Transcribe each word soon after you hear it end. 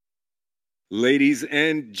Ladies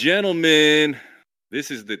and gentlemen,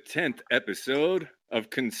 this is the 10th episode of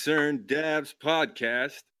Concerned Dabs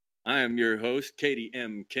Podcast. I am your host, Katie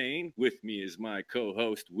M. Kane. With me is my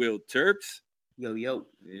co-host, Will Terps. Yo.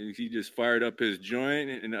 He just fired up his joint,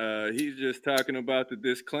 and he's just talking about the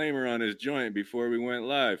disclaimer on his joint before we went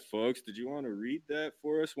live, folks. Did you want to read that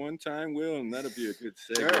for us one time, Will? And that'll be a good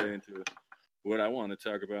segue into what I want to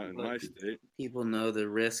talk about in my state. People know the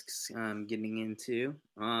risks I'm getting into.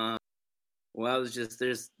 Well,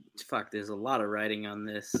 there's a lot of writing on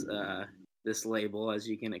this label, as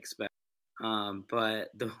you can expect. But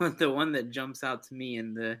the one that jumps out to me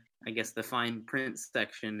in the fine print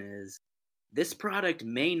section is, this product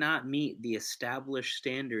may not meet the established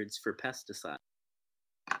standards for pesticide.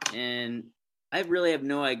 And I really have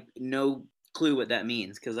no clue what that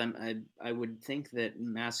means, because I would think that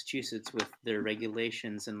Massachusetts, with their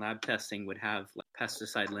regulations and lab testing, would have like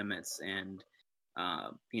pesticide limits and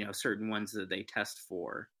certain ones that they test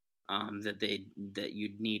for, that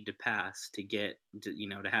you'd need to pass to get to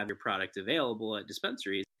have your product available at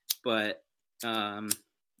dispensaries. But I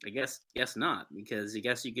guess not, because I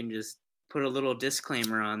guess you can just put a little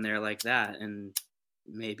disclaimer on there like that and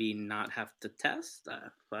maybe not have to test. I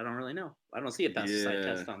don't really know. I don't see a pesticide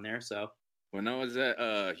test on there. So when I was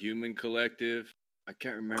at Human Collective, I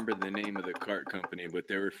can't remember the name of the cart company, but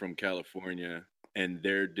they were from California, and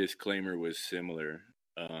their disclaimer was similar,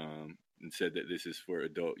 and said that this is for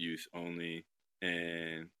adult use only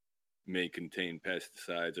and may contain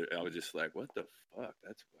pesticides. Or I was just like, what the fuck?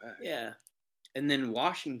 That's whack. Yeah. And then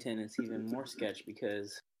Washington is even more sketch,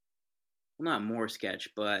 because, well, not more sketch,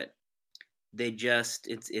 but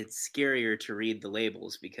it's scarier to read the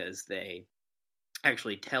labels, because they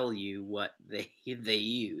actually tell you what they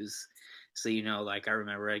use. So, like, I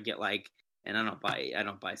remember I get like, and I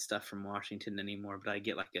don't buy stuff from Washington anymore, but I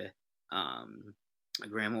get like a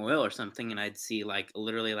gram of oil or something, and I'd see like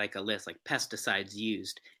literally like a list, like pesticides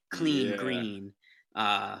used, clean green,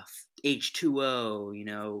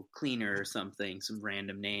 H2O, cleaner or something, some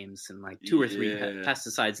random names, and like 2 or 3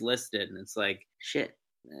 pesticides listed, and it's like, shit,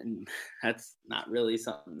 and that's not really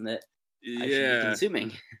something that I should be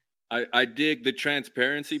consuming. I dig the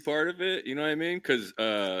transparency part of it, you know what I mean? Because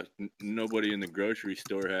nobody in the grocery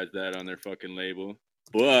store has that on their fucking label.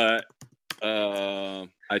 But I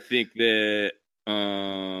think that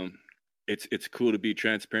it's cool to be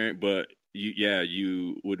transparent, but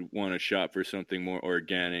you would want to shop for something more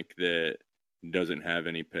organic that doesn't have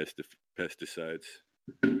any pesticides.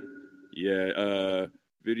 Yeah,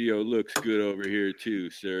 video looks good over here too,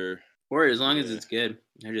 sir. Or as long as it's good.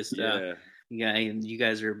 I just you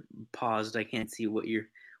guys are paused. I can't see what you're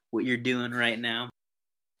doing right now.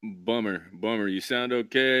 Bummer. You sound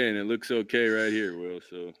okay, and it looks okay right here, Will.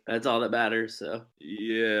 So that's all that matters. So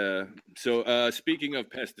yeah. So speaking of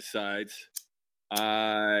pesticides,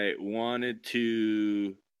 I wanted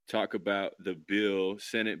to talk about the bill,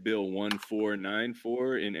 Senate Bill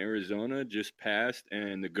 1494 in Arizona, just passed,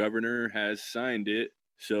 and the governor has signed it.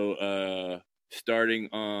 So starting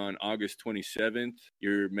on August 27th,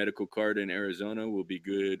 your medical card in Arizona will be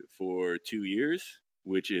good for 2 years,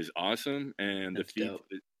 which is awesome. And the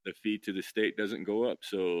fee to the state doesn't go up.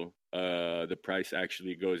 So the price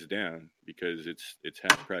actually goes down, because it's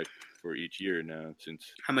half price for each year now.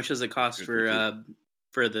 Since how much does it cost for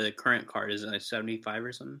the current card? Is it like $75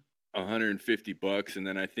 or something? $150, and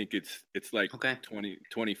then I think it's like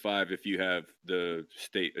 25 if you have the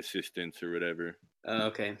state assistance or whatever.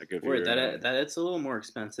 Okay. That's a little more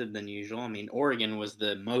expensive than usual. I mean, Oregon was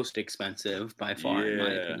the most expensive by far, in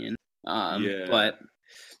my opinion. But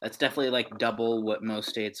that's definitely like double what most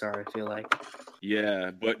states are, I feel like.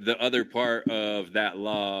 Yeah, but the other part of that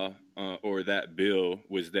law or that bill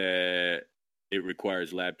was that it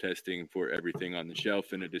requires lab testing for everything on the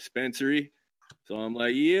shelf in a dispensary. So I'm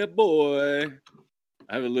like, yeah, boy.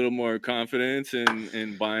 I have a little more confidence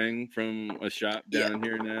in buying from a shop down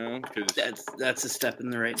here now, because that's a step in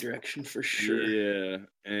the right direction for sure. Yeah,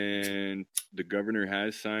 and the governor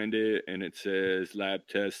has signed it, and it says lab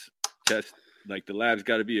test like the lab's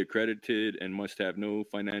got to be accredited and must have no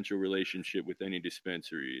financial relationship with any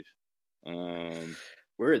dispensaries.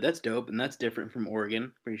 Word, that's dope, and that's different from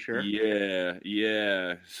Oregon, pretty sure.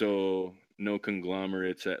 Yeah. So no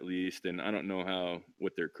conglomerates, at least, and I don't know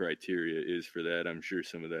what their criteria is for that. I'm sure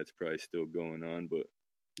some of that's probably still going on, but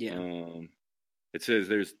it says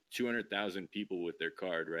there's 200,000 people with their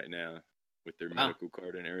card right now, with their medical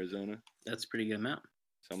card in Arizona. That's a pretty good amount.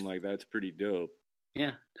 So I'm like, that's pretty dope.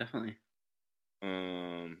 Yeah, definitely.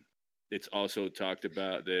 It's also talked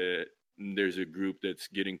about that there's a group that's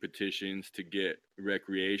getting petitions to get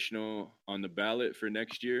recreational on the ballot for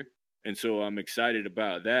next year. And so I'm excited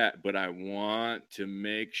about that, but I want to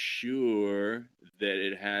make sure that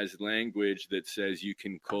it has language that says you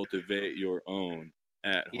can cultivate your own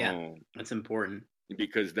at Yeah, home, that's important.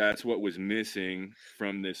 because that's what was missing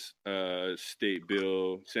from this Senate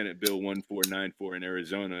Bill 1494 in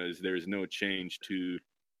Arizona, is there's no change to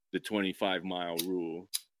the 25-mile rule.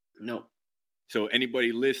 Nope. So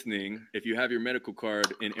anybody listening, if you have your medical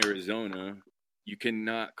card in Arizona, you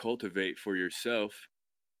cannot cultivate for yourself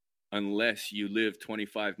unless you live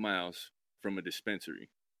 25 miles from a dispensary,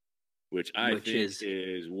 which I think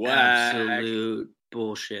is whack. Absolute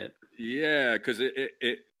bullshit. Yeah, because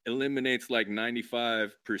it eliminates like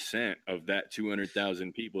 95% of that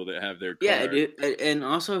 200,000 people that have their card. Yeah, and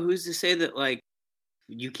also, who's to say that like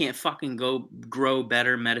you can't fucking go grow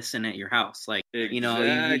better medicine at your house? Like,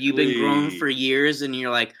 Exactly. you've been growing for years, and you're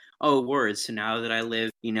like, oh, word. So now that I live,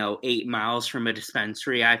 8 miles from a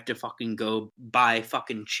dispensary, I have to fucking go buy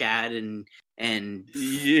fucking Chad and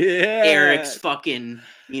yeah, Eric's fucking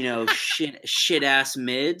shit ass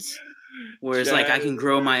mids. Whereas Chad, like I can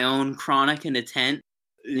grow my own chronic in a tent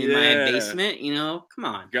in my basement. Come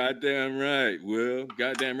on. Goddamn right, Will.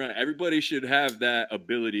 Goddamn right. Everybody should have that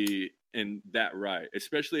ability and that right,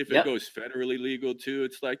 especially if it goes federally legal too.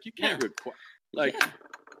 It's like you can't require, like,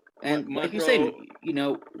 and like you say,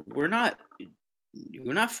 we're not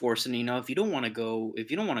forcing. If you don't want to grow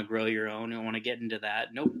your own, you don't want to get into that.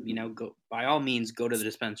 Nope. Go by all means. Go to the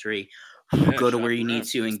dispensary. Go to where you need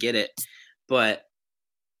to and get it. But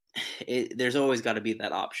there's always got to be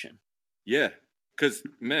that option. Yeah. Because,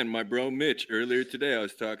 man, my bro Mitch, earlier today, I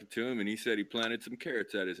was talking to him, and he said he planted some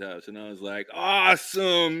carrots at his house. And I was like,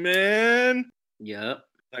 awesome, man. Yep.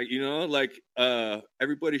 Like,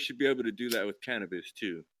 everybody should be able to do that with cannabis,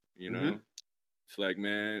 too, Mm-hmm. It's like,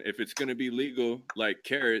 man, if it's going to be legal, like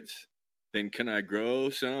carrots, then can I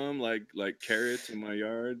grow some, like carrots in my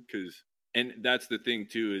yard? And that's the thing,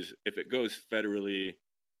 too, is if it goes federally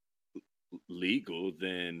legal,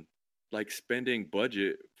 then like spending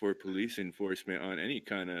budget for police enforcement on any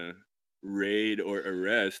kind of raid or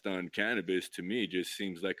arrest on cannabis, to me, just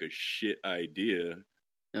seems like a shit idea.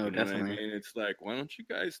 Oh, definitely. I mean? It's like, why don't you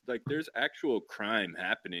guys, like, there's actual crime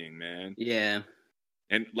happening, man. Yeah.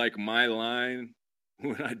 And like my line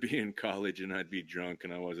when I'd be in college and I'd be drunk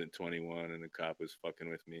and I wasn't 21 and the cop was fucking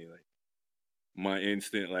with me, like, my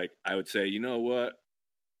instant, like, I would say, you know what?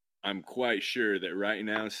 I'm quite sure that right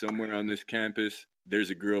now, somewhere on this campus,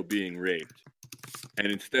 there's a girl being raped. And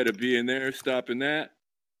instead of being there, stopping that,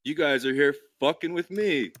 you guys are here fucking with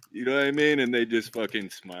me. You know what I mean? And they just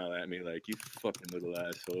fucking smile at me like, you fucking little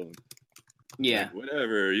asshole. Yeah. Like,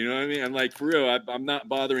 whatever. You know what I mean? I'm like, for real, I'm not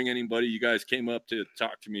bothering anybody. You guys came up to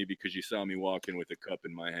talk to me because you saw me walking with a cup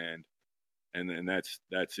in my hand. And then that's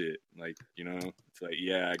it. Like, it's like,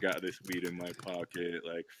 yeah, I got this weed in my pocket.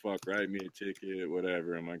 Like, fuck, write me a ticket,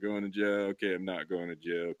 whatever. Am I going to jail? Okay, I'm not going to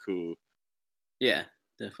jail. Cool. Yeah,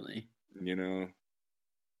 definitely. No,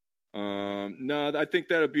 I think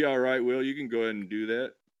that'll be all right, Will. You can go ahead and do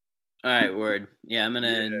that. All right, word. Yeah, I'm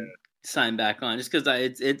gonna sign back on just because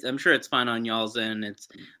I'm sure it's fine on y'all's end.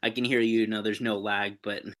 I can hear you. There's no lag,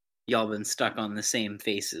 but y'all been stuck on the same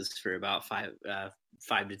faces for about 5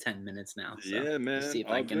 to 10 minutes now. So yeah, man. See if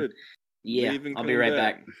all I can. Good. Yeah, I'll be right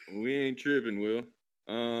back. We ain't tripping, Will.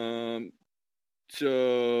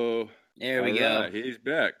 So there we go. Right, he's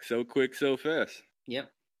back. So quick, so fast. Yep.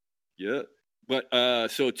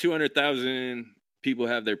 But so 200,000 people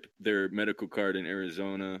have their medical card in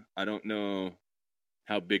Arizona. I don't know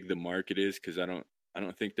how big the market is because I don't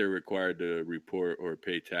think they're required to report or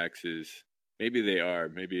pay taxes. Maybe they are.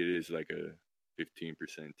 Maybe it is like a 15%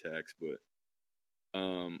 tax, but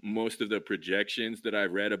most of the projections that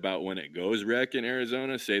I've read about when it goes rec in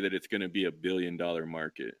Arizona say that it's going to be $1 billion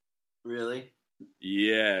market. Really?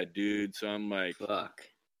 Yeah, dude. So I'm like, fuck.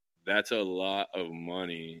 That's a lot of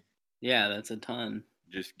money. Yeah, that's a ton.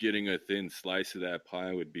 Just getting a thin slice of that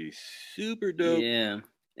pie would be super dope. Yeah.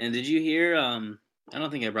 And did you hear, I don't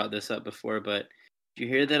think I brought this up before, but did you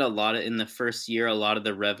hear that in the first year, a lot of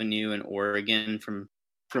the revenue in Oregon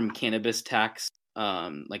from cannabis tax,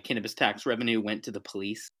 like cannabis tax revenue went to the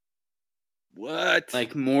police? What?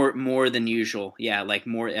 Like more than usual. Yeah, like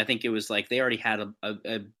more. I think it was like they already had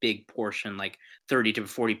a big portion, like 30 to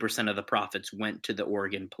 40% of the profits went to the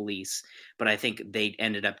Oregon police, but I think they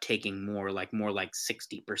ended up taking more like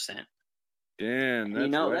 60%. Damn,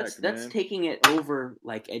 that's that's taking it over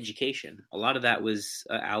like education. A lot of that was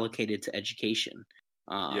allocated to education.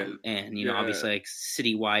 And obviously like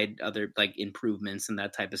citywide other like improvements and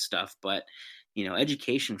that type of stuff, but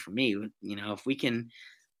education for me, if we can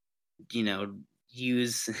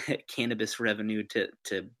use cannabis revenue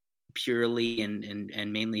to purely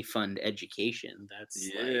and mainly fund education. That's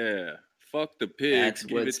like Yeah. Fuck the pigs. that's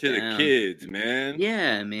Give it what's to the down. kids, man.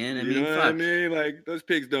 Yeah, man. I You know mean, what I fuck. mean? Like those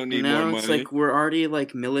pigs don't need more It's money. like we're already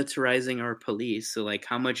like militarizing our police. So like,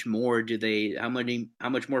 how much more do they? How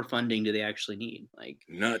much more funding do they actually need? Like,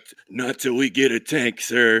 Not till we get a tank,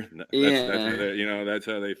 sir. That's how yeah, that's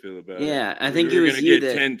how they feel about it. yeah. I think it We're was gonna you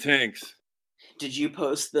get that 10 tanks. did. You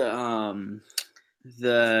post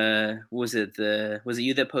was it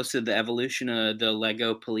you that posted the evolution of the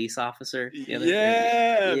Lego police officer the other?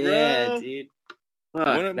 Yeah, Yeah, bro. dude. One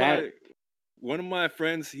Fuck of that. my one of my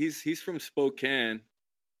friends, he's from Spokane,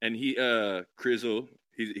 and he Crizzle.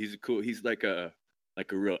 He's a cool. He's like a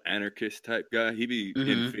real anarchist type guy. He be in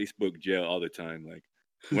Mm-hmm. Facebook jail all the time. Like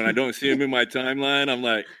when I don't see him in my timeline, I'm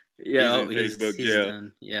like, Yeah, he's oh, in Facebook he's jail.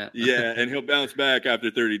 done. Yeah. Yeah, and he'll bounce back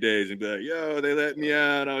after 30 days and be like, "Yo, they let me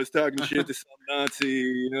out. I was talking shit to some Nazi."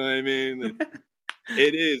 You know what I mean?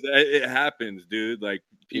 It is. It happens, dude. Like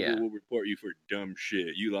people Yeah. will report you for dumb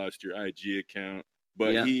shit. You lost your IG account,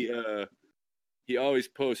 but Yeah. he always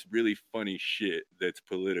posts really funny shit that's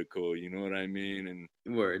political. You know what I mean?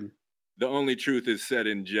 And Word. the only truth is said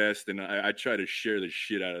in jest, and I try to share the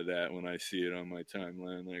shit out of that when I see it on my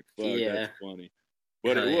timeline. Like, fuck, Yeah. that's funny.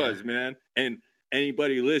 But it Hell yeah. was, man. And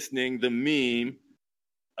anybody listening, the meme,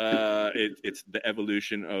 it's the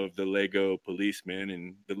evolution of the Lego policeman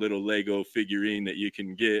and the little Lego figurine that you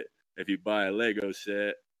can get if you buy a Lego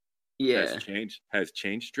set Yeah. has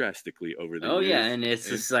changed drastically over the Oh yeah, years. and it's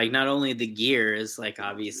just like not only the gear is like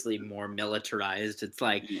obviously more militarized. It's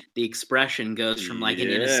like the expression goes from like an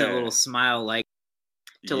innocent Yeah. little smile, like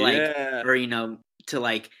to like, Yeah. or to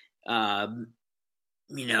like,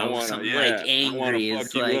 something like I wanna angry. fuck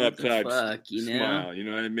It's you like what up the type fuck, smile, you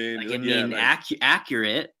know what I mean? Like I Yeah, mean, like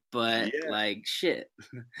accurate, but yeah. like shit.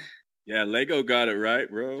 Yeah, Lego got it right,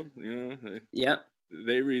 bro. You know, Yep.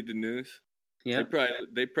 they read the news. Yep.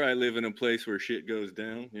 They probably live in a place where shit goes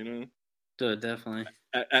down, you know? So definitely.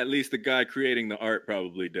 At least the guy creating the art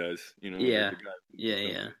probably does, you know, like Yeah. the guy from Yeah.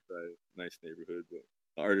 some Yeah. nice neighborhood, but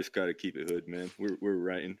the artists got to keep it hood, man. We're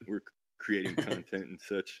writing, we're creating content and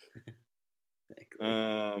such.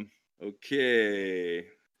 Exactly. Okay.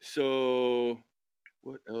 So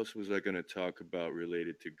what else was I going to talk about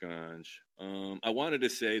related to Ganj? I wanted to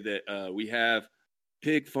say that we have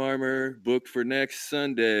Pig Farmer booked for next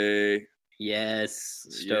Sunday. Yes,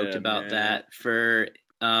 stoked Yeah, about man. that. For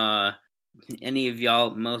any of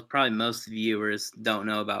y'all, most viewers don't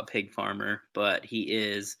know about Pig Farmer, but he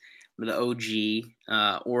is one of the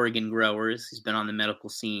OG Oregon growers. He's been on the medical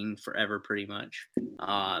scene forever, pretty much,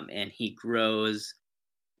 and he grows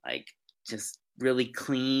like just really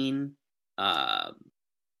clean, uh,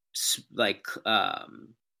 like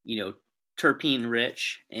terpene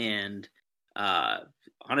rich, and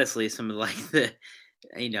honestly, some of like the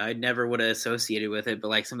I never would have associated with it, but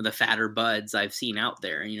like some of the fatter buds I've seen out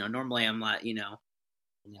there. Normally I'm not,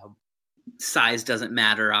 size doesn't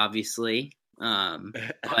matter, obviously.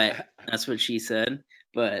 But that's what she said.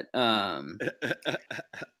 But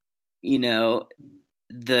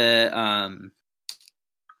the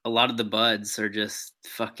a lot of the buds are just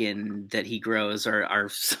fucking that he grows are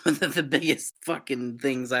some of the biggest fucking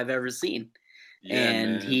things I've ever seen. Yeah,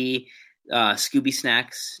 And man. he Scooby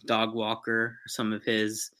Snacks, Dog Walker, some of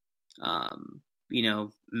his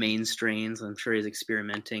main strains. I'm sure he's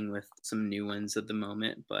experimenting with some new ones at the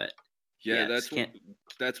moment, but Yeah,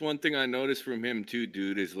 that's one thing I noticed from him too,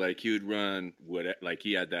 dude, is like he would run like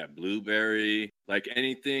he had that blueberry, like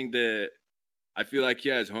anything that I feel like he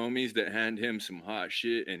has homies that hand him some hot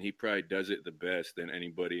shit and he probably does it the best than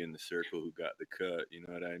anybody in the circle who got the cut. You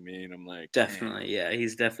know what I mean? I'm like, definitely, man. yeah,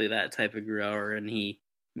 he's definitely that type of grower, and he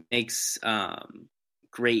makes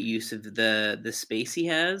great use of the space he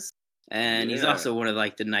has, and he's Yeah. also one of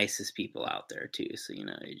like the nicest people out there too. So he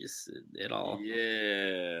just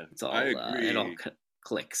Yeah. it's I all it all agree.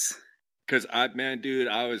 clicks. Cause dude,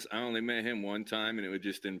 I only met him one time and it was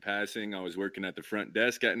just in passing. I was working at the front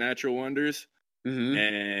desk at Natural Wonders Mm-hmm.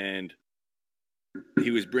 and he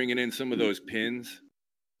was bringing in some of those pins,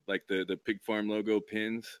 like the pig farm logo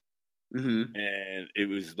pins. Mm-hmm. And it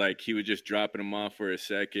was like he was just dropping them off for a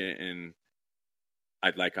second and I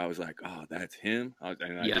was like, oh, that's him. I was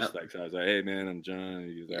like, hey man, I'm John.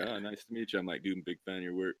 He was like, oh, nice to meet you. I'm like, dude, I'm a big fan of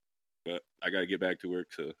your work, but I gotta get back to work,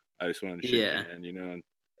 so I just wanted to shake your hand, and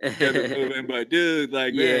kept it moving. But dude,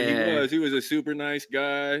 like, man, he was a super nice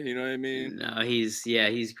guy. You know what I mean? No, he's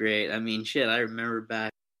great. I mean, shit, I remember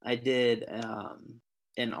back I did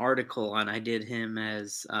an article on I did him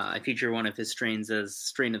as I feature one of his strains as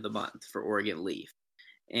strain of the month for Oregon Leaf.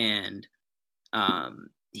 And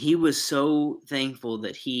he was so thankful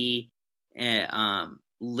that he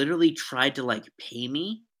literally tried to like pay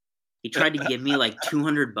me. He tried to give me like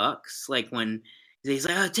 $200, like when he's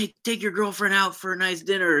like, oh, take your girlfriend out for a nice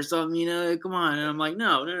dinner or something, you know, come on. And I'm like,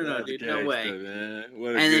 no, That's dude, no way. gangsta, man.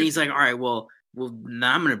 What a And then good he's like, dude. all right, well,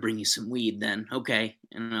 now I'm gonna bring you some weed then, okay?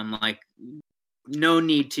 And I'm like, no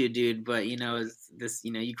need to, dude, but you know, is this,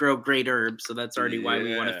 you know, you grow great herbs, so that's already why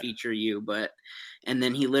we want to Yeah. feature you. But and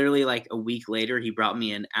then he literally like a week later, he brought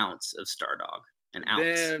me an ounce of Stardog, an ounce.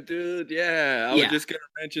 Damn, dude. Yeah, I was Yeah. just gonna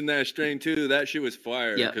mention that strain too. That shit was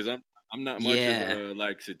fire Yep. because I'm not much of a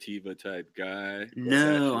like sativa type guy. But that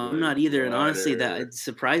No, shit I'm was not either. And honestly, that water. it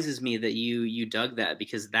surprises me that you dug that,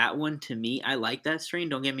 because that one to me, I like that strain.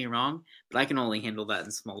 Don't get me wrong, but I can only handle that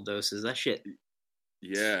in small doses. That shit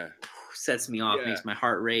Yeah, sets me off, yeah, makes my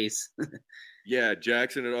heart race. yeah.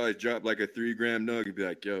 Jackson would always drop like a 3 gram nug and be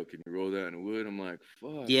like, "Yo, can you roll that in the wood?" I'm like,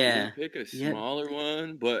 "Fuck, Yeah. dude, pick a Yep. smaller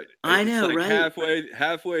one." But I it's know, like right?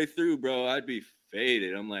 halfway through, bro, I'd be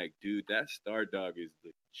faded. I'm like, dude, that Star Dog is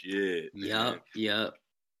legit, man. Yep.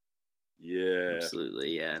 Yeah.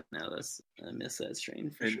 Absolutely, yeah. No, I miss that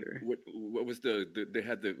strain for And sure. what was they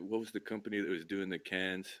had what was the company that was doing the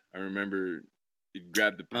cans? I remember you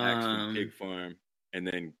grab the packs from Pig Farm and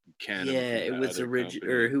then can them Yeah, from it that was other original,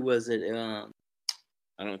 or company. who was it?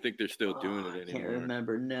 I don't think they're still doing it I can't anymore.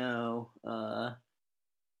 remember. No,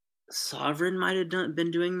 Sovereign might have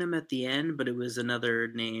been doing them at the end, but it was another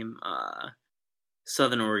name.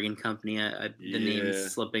 Southern Oregon company. The name's Yeah,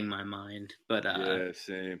 slipping my mind, but yeah,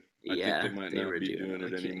 same. I think they yeah, might they not were be doing doing it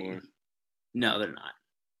it with King. anymore. No, they're not.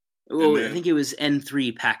 And Well, I then think it was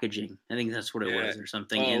N3 packaging. I think that's what it yeah. was, or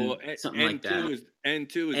something, Oh well, and something like N2 that. is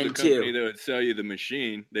N2 is the company N2. that would sell you the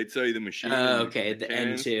machine. They'd sell you the machine Oh, and okay, the the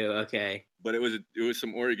cans. N2. Okay, But it was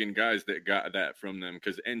some Oregon guys that got that from them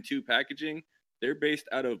because N2 Packaging, they're based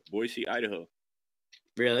out of Boise, Idaho.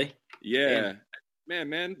 really? Yeah, Damn.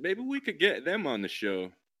 man, maybe we could get them on the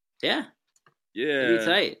show. Yeah, that'd be Yeah,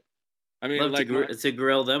 tight. I mean, Love like my to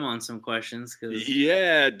grill them on some questions, because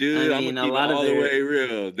yeah, I dude, I'm gonna mean, a keep it lot of all the way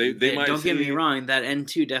real. They might don't get me see, wrong, that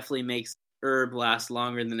N2 definitely makes herb last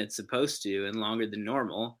longer than it's supposed to and longer than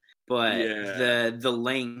normal. But yeah, the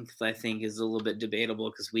length, I think, is a little bit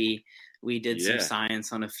debatable, because we did some yeah,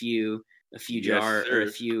 science on a few yes, sir.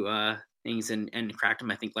 things, and cracked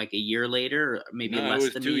them. I think like a year later, or maybe No, it less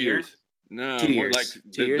was than a 2 years. year. No, 2 more like years.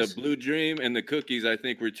 2 the years. Blue Dream and the cookies. I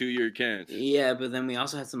think were 2 year cans. Yeah, but then we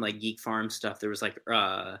also had some like Geek Farm stuff. There was like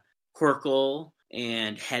Horkle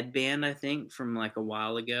and Headband, I think, from like a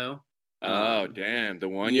while ago. Oh damn, the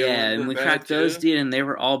 1 year Yeah, ones and were we bad cracked those, too. dude, and they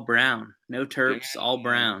were all brown. No terps, all Damn,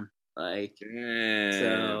 brown. Like, damn.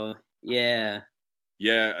 so yeah.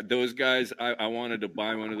 Yeah, those guys, I wanted to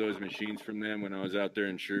buy one of those machines from them when I was out there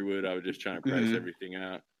in Sherwood. I was just trying to price Mm-hmm. everything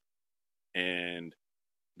out. And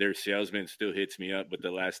their salesman still hits me up, but the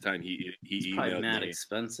last time It's he probably emailed mad me.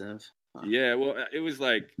 expensive. Huh. Yeah, well, it was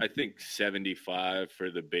like I think 75 for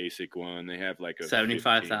the basic one. They have like a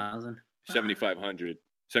 75,000. 7,500, Oh,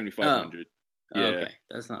 7,500. Yeah. okay.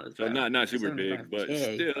 That's not as So bad. not super big, but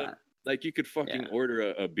 75K. still God. like you could fucking Yeah.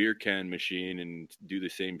 order a beer can machine and do the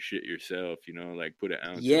same shit yourself, you know, like put an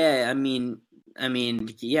ounce in. Yeah, yeah,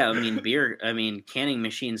 beer, canning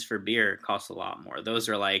machines for beer cost a lot more. Those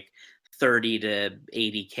are like 30 to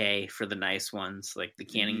 80K for the nice ones, like the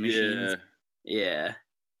canning machines. Yeah. Yeah.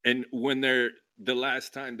 And when the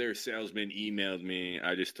last time their salesman emailed me,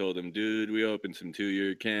 I just told him, dude, we opened some 2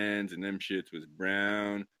 year cans and them shits was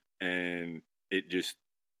brown. And it just,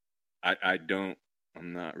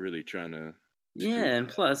 I'm not really trying to Yeah, do and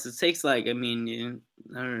plus it takes like, I don't know,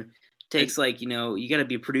 it and takes like, you got to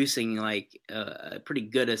be producing like a pretty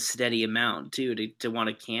good, a steady amount too to want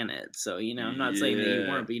to can it. So, I'm not saying that you yeah,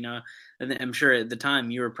 weren't, but and I'm sure at the time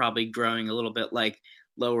you were probably growing a little bit like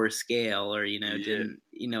lower scale, or yeah, didn't,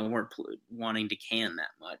 weren't wanting to can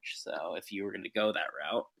that much. So if you were going to go that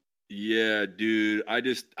route. yeah, dude.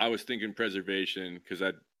 I was thinking preservation because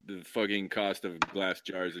the fucking cost of glass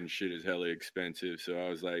jars and shit is hella expensive. So I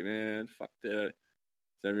was like, man, fuck that.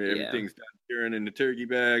 So Yeah. everything's done curing in the turkey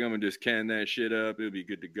bag. I'm gonna just can that shit up. It'll be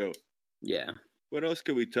good to go. Yeah. What else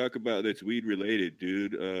could we talk about that's weed related,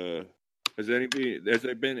 dude? Has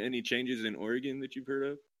there been any changes in Oregon that you've heard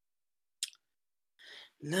of?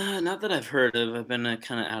 No, not that I've heard of. I've been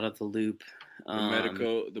kind of out of the loop.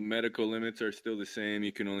 The medical limits are still the same.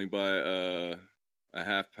 You can only buy a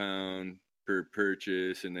half pound per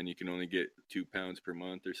purchase, and then you can only get 2 pounds per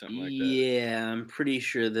month or something like that. Yeah, I'm pretty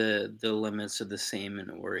sure the limits are the same in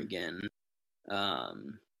Oregon. I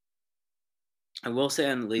will say,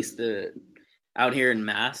 on at least out here in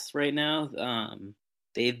Mass right now,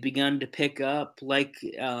 they've begun to pick up like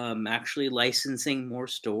actually licensing more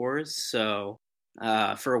stores. So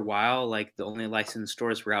For a while, like the only licensed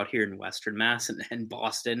stores were out here in Western Mass and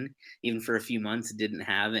Boston. Even for a few months, didn't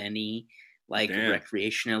have any like Damn.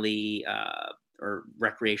 or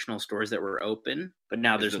recreational stores that were open. But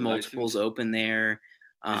now Is there's the multiples license, open there,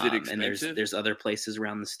 is it and expensive? there's other places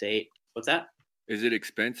around the state. What's that? Is it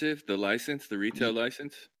expensive, the license, the retail Ye-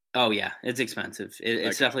 license? Oh yeah, it's expensive. It's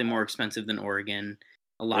Like definitely more expensive than Oregon.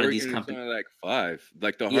 A lot of these Oregon is companies, only like 5.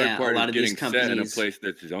 Like the hard yeah, a part is lot of these getting set in a companies place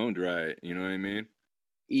that's zoned right. You know what I mean?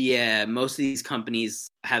 Yeah, most of these companies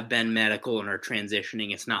have been medical and are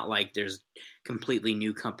transitioning. It's not like there's completely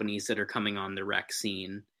new companies that are coming on the rec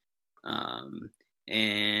scene. Um,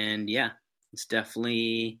 and yeah, it's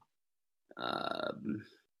definitely, um,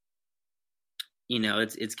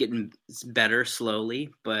 it's better slowly,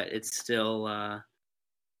 but it's still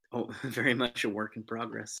very much a work in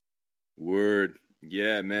progress. Word.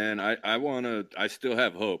 Yeah, man. I wanna. I still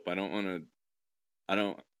have hope. I don't wanna. I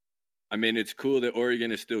don't. I mean, it's cool that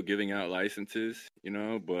Oregon is still giving out licenses,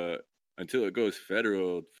 but until it goes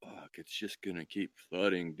federal, fuck, it's just gonna keep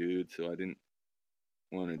flooding, dude. So I didn't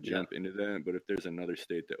want to Yeah, jump into that. But if there's another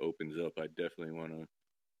state that opens up, I definitely want to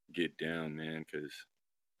get down, man, because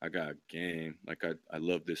I got game. Like I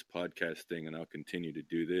love this podcast thing, and I'll continue to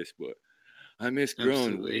do this. But I miss growing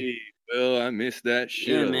absolutely. weed. Well, I miss that shit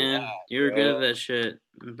Yeah, a lot, man, you're good bro. at that shit.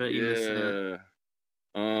 I bet you miss that.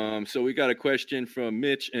 Yeah. So we got a question from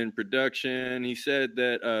Mitch in production. He said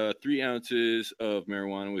that 3 ounces of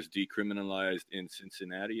marijuana was decriminalized in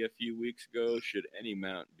Cincinnati a few weeks ago. Should any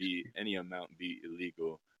amount be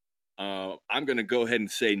illegal? I'm gonna go ahead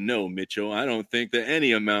and say no, Mitchell. I don't think that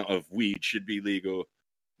any amount of weed should be legal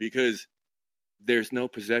because there's no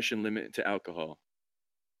possession limit to alcohol.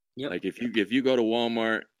 Yep. Like if you go to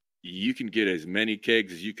Walmart, you can get as many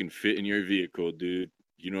kegs as you can fit in your vehicle, dude.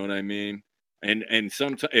 You know what I mean? And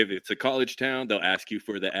sometimes if it's a college town, they'll ask you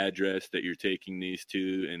for the address that you're taking these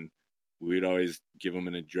to, and we'd always give them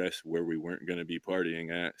an address where we weren't going to be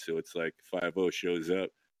partying at. So it's like 50 shows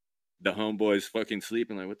up, the homeboy's fucking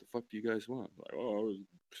sleeping. Like, what the fuck do you guys want? Like, oh, I was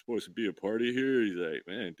supposed to be a party here. He's like,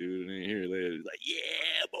 man, dude, I ain't here later. He's like,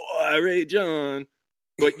 yeah, boy, Ray John.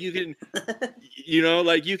 But you can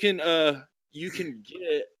like you can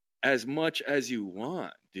get as much as you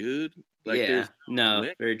want, dude. Like Yeah. there's no No,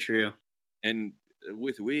 limit. very true. And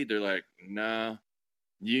with weed they're like, nah,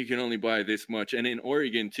 you can only buy this much. And in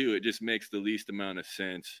Oregon too, it just makes the least amount of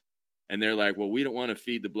sense. And they're like, well, we don't want to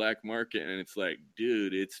feed the black market. And it's like,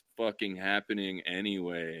 dude, it's fucking happening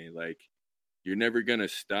anyway. Like, you're never gonna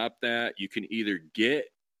stop that. You can either get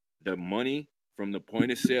the money from the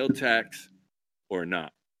point of sale tax or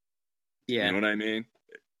not. You Yeah. know what I mean?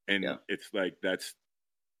 Yeah. And it's like that's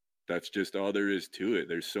just all there is to it.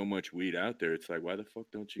 There's so much weed out there. It's like, why the fuck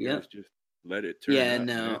don't you Yep. guys just let it turn Yeah, up,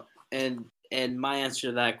 man? no. And my answer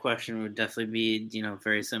to that question would definitely be,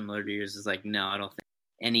 very similar to yours. Is like, no, I don't think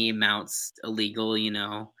any amounts illegal,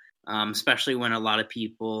 especially when a lot of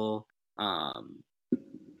people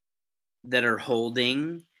that are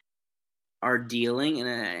holding are dealing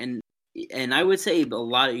and I would say a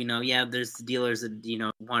lot of, yeah, there's dealers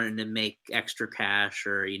that, wanted to make extra cash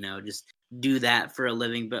or, just do that for a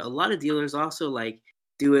living. But a lot of dealers also like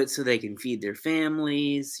do it so they can feed their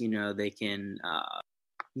families, they can,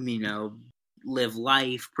 you know, live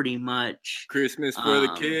life pretty much. Christmas for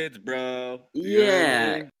the kids, bro. You know what I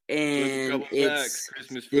Yeah. mean? Flip a And couple packs.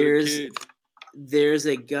 Christmas for the there's, kids. there's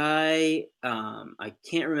a guy, I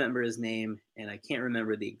can't remember his name and I can't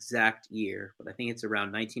remember the exact year, but I think it's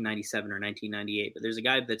around 1997 or 1998. But there's a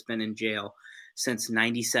guy that's been in jail since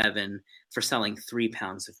 97 for selling 3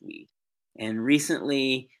 pounds of weed. And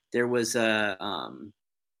recently there was like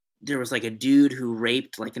a dude who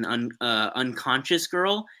raped like an unconscious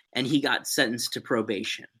girl and he got sentenced to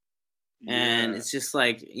probation. And Yeah. it's just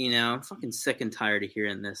like, I'm fucking sick and tired of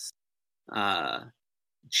hearing this uh,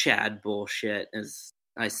 Chad bullshit, as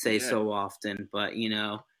I say Yeah. so often, but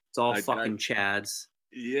it's all I fucking Chads.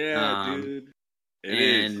 yeah, Um, dude. It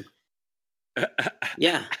is. and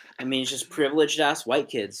yeah, I mean, it's just privileged ass white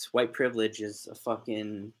kids. White privilege is a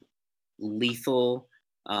fucking lethal,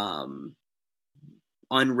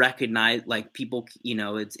 unrecognized. Like people,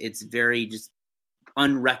 it's very just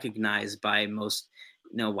unrecognized by most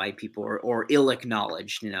white people or ill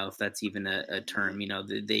acknowledged, if that's even a term.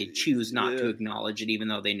 They choose not to Yeah. acknowledge it even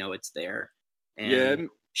though they know it's there, Yeah, and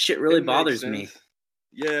shit really it makes bothers me. sense.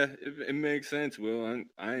 Yeah, it makes sense. Will,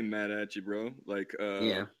 I ain't mad at you, bro. Like,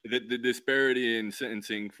 Yeah, the disparity in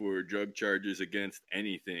sentencing for drug charges against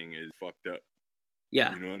anything is fucked up.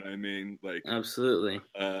 yeah, You know what I mean? Like, absolutely.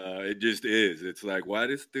 it just is. It's like, why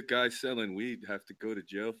does the guy selling weed have to go to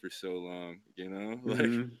jail for so long? Like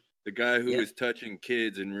Hmm. the guy who Yeah, is touching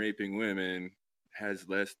kids and raping women has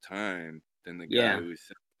less time than the guy Yeah, who's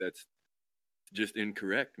that's just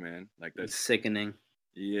incorrect, man. Like it's that's sickening.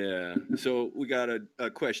 yeah. So we got a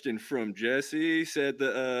question from Jesse. Said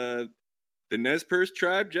the Nez Perce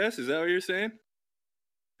tribe. Jess, is that what you're saying?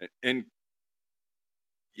 And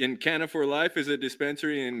in Canna for Life is a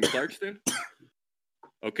dispensary in Clarkston.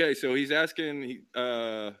 Okay, so he's asking.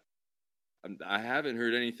 I haven't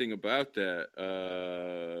heard anything about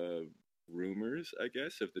that. Rumors, I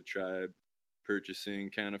guess, of the tribe purchasing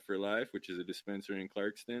Canna for Life, which is a dispensary in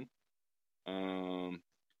Clarkston. Um,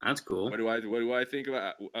 That's cool. what do I think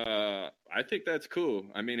about? I think that's cool.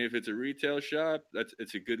 I mean, if it's a retail shop,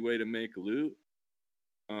 it's a good way to make loot.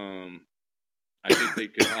 Um, I think they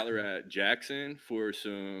could holler at Jackson for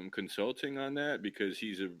some consulting on that because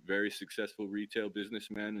he's a very successful retail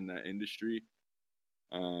businessman in that industry.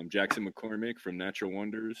 Jackson McCormick from Natural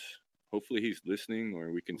Wonders. Hopefully he's listening,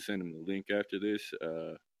 or we can send him the link after this.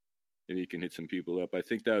 And he can hit some people up. I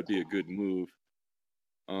think that would be a good move.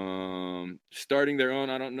 Starting their own,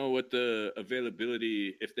 I don't know what the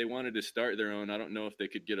availability. If they wanted to start their own, I don't know if they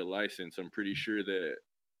could get a license. I'm pretty sure that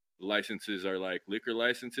licenses are like liquor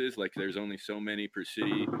licenses. Like there's only so many per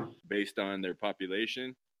city based on their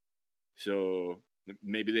population. So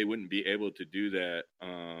maybe they wouldn't be able to do that.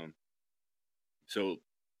 So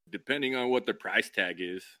depending on what the price tag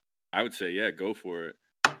is, I would say, yeah, go for it.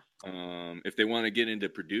 If they want to get into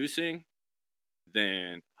producing,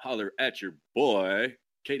 then holler at your boy,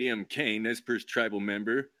 KDM Kane, Nez Perce tribal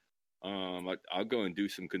member. I'll go and do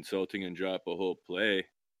some consulting and drop a whole play.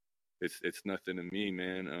 It's nothing to me,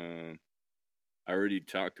 man. I already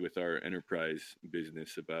talked with our enterprise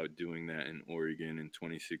business about doing that in Oregon in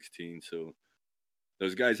 2016. So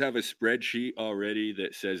those guys have a spreadsheet already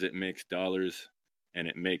that says it makes dollars and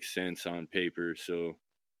it makes sense on paper. So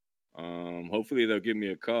hopefully they'll give me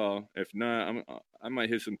a call. If not, I might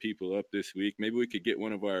hit some people up this week. Maybe we could get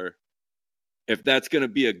one of our. If that's gonna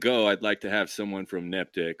be a go, I'd like to have someone from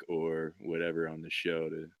Neptec or whatever on the show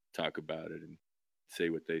to talk about it and say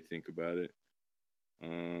what they think about it.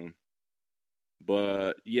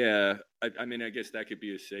 But yeah, I mean, I guess that could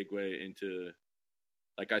be a segue into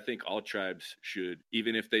like I think all tribes should,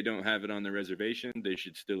 even if they don't have it on the reservation, they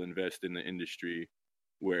should still invest in the industry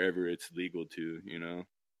wherever it's legal to.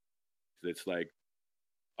 It's like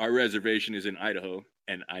our reservation is in Idaho,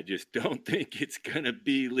 and I just don't think it's gonna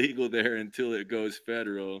be legal there until it goes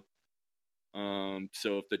federal.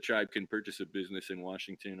 So if the tribe can purchase a business in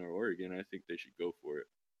Washington or Oregon, I think they should go for it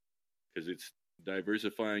because it's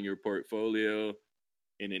diversifying your portfolio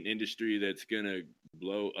in an industry that's gonna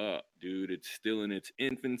blow up, dude. It's still in its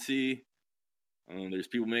infancy. There's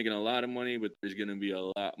people making a lot of money, but there's gonna be a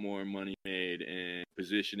lot more money made, and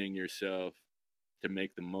positioning yourself to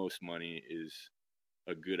make the most money is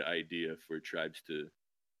a good idea for tribes to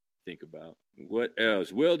think about. What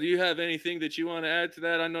else? Will, do you have anything that you want to add to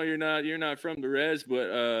that? I know you're not from the res,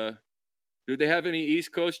 but do they have any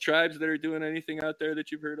East Coast tribes that are doing anything out there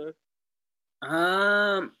that you've heard of?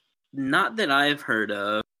 Not that I've heard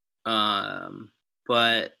of.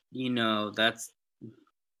 But that's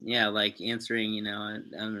like answering. I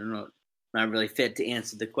don't know, not really fit to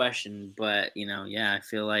answer the question, but yeah, I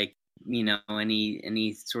feel like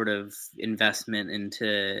any sort of investment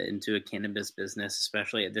into a cannabis business,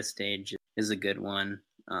 especially at this stage, is a good one.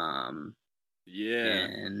 Yeah.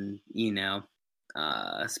 And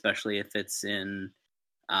especially if it's in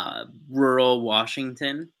rural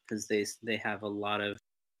Washington, because they have a lot of,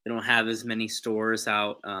 they don't have as many stores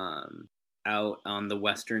out on the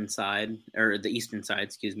western side, or the eastern side,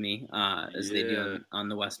 excuse me, as they do on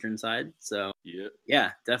the western side. So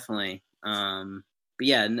yeah, definitely. But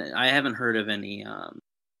yeah, I haven't heard of any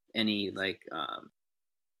like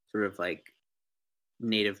sort of like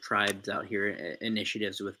native tribes out here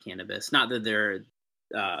initiatives with cannabis. Not that there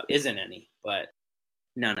isn't any, but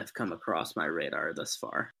none have come across my radar thus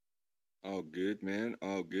far. All good, man.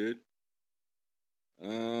 All good.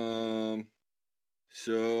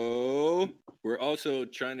 So we're also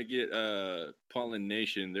trying to get Pollen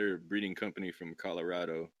Nation, their breeding company from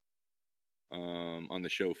Colorado, on the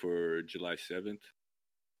show for July 7th.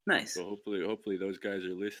 Nice. So hopefully those guys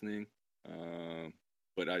are listening.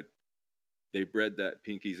 But they bred that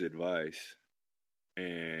Pinky's Advice,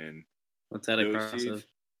 and what's that across seeds,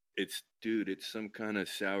 it's some kind of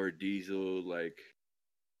sour diesel, like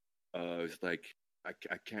it's like I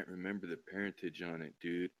can't remember the parentage on it,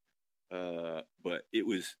 dude. But it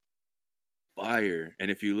was fire. And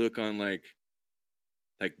if you look on like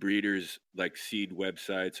breeders, like seed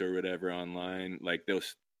websites or whatever online, like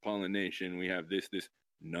those Pollen Nation, we have this.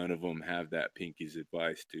 None of them have that Pinky's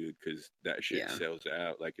Advice, dude, because that shit sells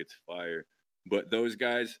out like it's fire. But those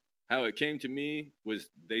guys how it came to me was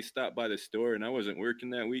they stopped by the store and I wasn't working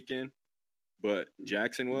that weekend, but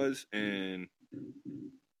Jackson was, and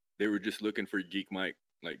they were just looking for Geek Mike,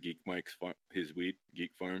 like Geek Mike's his weed,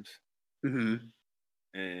 Geek Farms. Mm-hmm.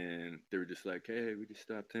 And they were just like, "Hey, we just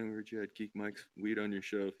stopped in. We heard you had Geek Mike's weed on your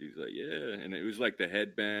shelf." He's like, "Yeah," and it was like the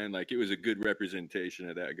headband, like it was a good representation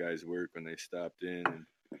of that guy's work when they stopped in.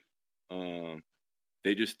 And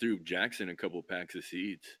they just threw Jackson a couple packs of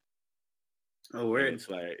seeds. Oh, And word. it's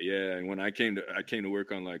like, yeah. And when I came to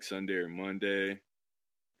work on like Sunday or Monday,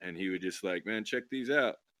 and he would just like, "Man, check these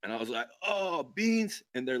out," and I was like, "Oh, beans!"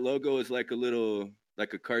 And their logo is like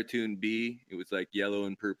like a cartoon bee. It was like yellow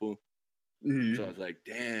and purple. Mm-hmm. So I was like,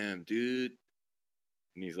 "Damn, dude."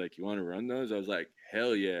 And he's like, "You want to run those?" I was like,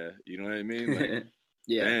 "Hell yeah!" You know what I mean? Like,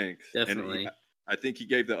 Yeah, thanks. definitely. I think he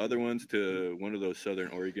gave the other ones to one of those Southern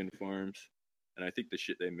Oregon farms, and I think the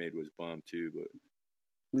shit they made was bomb too. But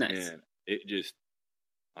Nice. man, it just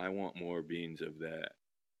I want more beans of that.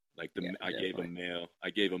 Like Yeah, I definitely.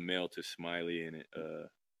 gave a mail to Smiley, and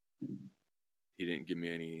he didn't give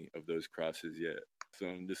me any of those crosses yet. So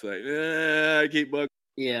I'm just like, I keep buck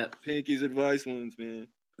Yeah. Pinky's advice ones, man.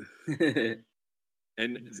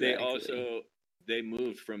 And Exactly. they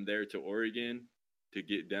moved from there to Oregon to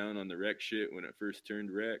get down on the rec shit when it first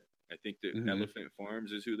turned rec. I think that Mm-hmm. Elephant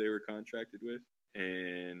Farms is who they were contracted with,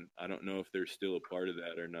 and I don't know if they're still a part of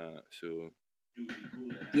that or not. So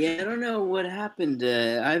Yeah, I don't know what happened.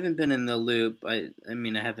 I haven't been in the loop. I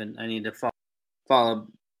mean, I haven't. I need to follow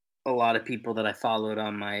a lot of people that I followed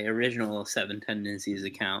on my original Seven Tendencies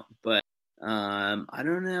account, but I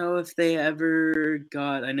don't know if they ever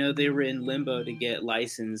got. I know they were in limbo to get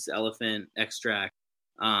licensed elephant extract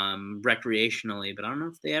recreationally, but I don't know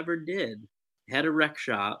if they ever did. They had a rec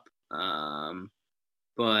shop,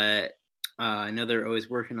 but I know they're always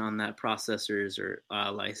working on that processors or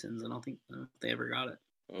license. I don't know if they ever got it.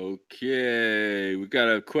 okay, we got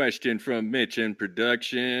a question from Mitch in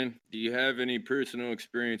production. Do you have any personal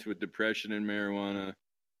experience with depression and marijuana?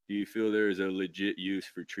 Do you feel there is a legit use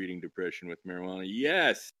for treating depression with marijuana?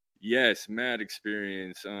 Yes, mad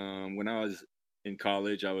experience. When I was in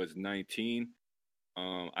college, I was 19.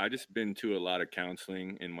 I just been to a lot of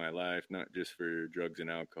counseling in my life, not just for drugs and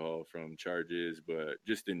alcohol from charges, but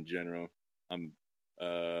just in general. I'm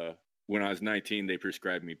when I was 19, they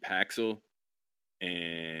prescribed me Paxil,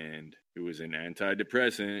 and it was an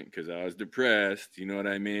antidepressant because I was depressed. You know what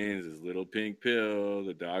I mean? It's this little pink pill.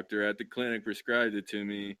 The doctor at the clinic prescribed it to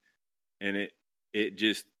me, and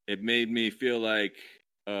it made me feel like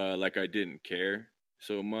I didn't care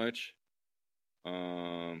so much.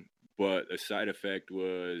 But a side effect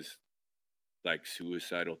was like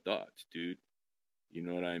suicidal thoughts, dude. You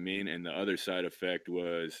know what I mean? And the other side effect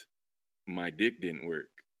was my dick didn't work.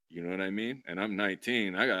 You know what I mean? And I'm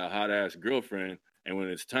 19. I got a hot ass girlfriend, and when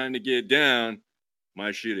it's time to get down,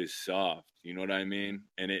 my shit is soft. You know what I mean?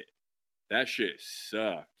 And that shit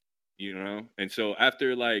sucked. You know? And so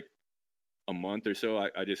after like a month or so,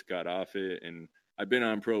 I just got off it, and I've been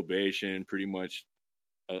on probation pretty much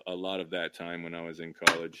a lot of that time when I was in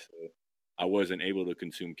college. So I wasn't able to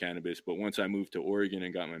consume cannabis. But once I moved to Oregon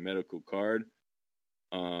and got my medical card,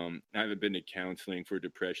 I haven't been to counseling for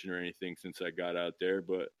depression or anything since I got out there.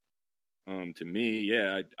 But to me,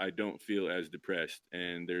 yeah, I don't feel as depressed.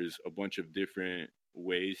 And there's a bunch of different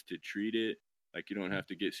ways to treat it. Like you don't have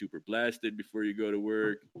to get super blasted before you go to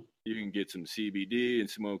work. You can get some CBD and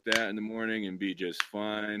smoke that in the morning and be just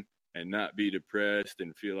fine and not be depressed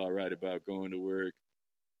and feel all right about going to work.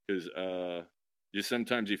 Because just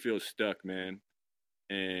sometimes you feel stuck, man.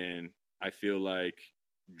 And I feel like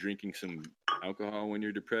drinking some alcohol when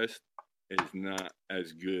you're depressed is not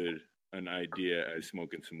as good an idea as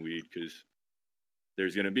smoking some weed because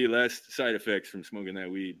there's going to be less side effects from smoking that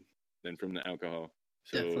weed than from the alcohol.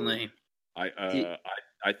 So Definitely. I uh,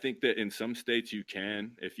 I think that in some states you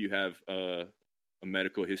can, if you have a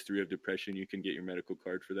medical history of depression, you can get your medical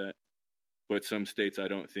card for that. But some states, I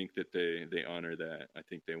don't think that they honor that. I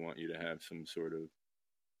think they want you to have some sort of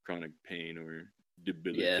chronic pain or Yeah,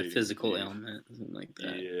 debilitating physical disease. ailment, something like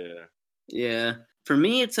that. Yeah, Yeah, for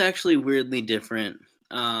me, it's actually weirdly different.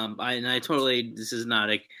 I totally this is not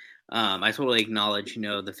a I totally acknowledge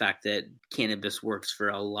the fact that cannabis works for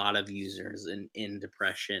a lot of users in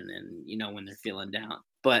depression and when they're feeling down.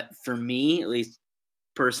 But for me, at least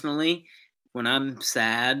personally, when I'm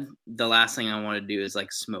sad, the last thing I want to do is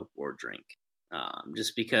like smoke or drink.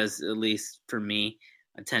 Just because, at least for me,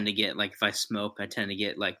 I tend to get like if I smoke, I tend to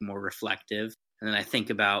get like more reflective, and then I think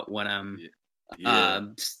about what I'm, yeah,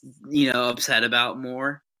 upset about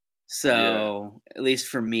more. yeah. So at least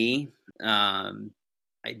for me,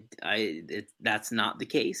 that's not the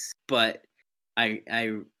case. But I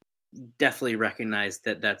definitely recognize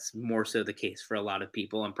that that's more so the case for a lot of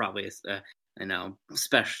people, and probably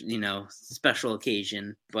special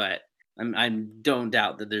occasion. But I don't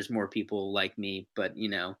doubt that there's more people like me. But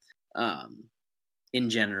in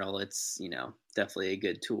general, it's definitely a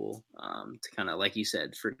good tool to kind of, like you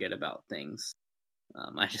said, forget about things.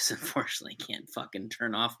 I just unfortunately can't fucking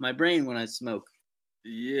turn off my brain when I smoke.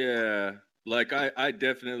 Yeah, like I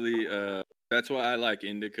definitely that's why I like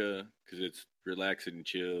indica because it's relaxing and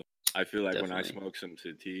chill. I feel like when I Definitely. smoke some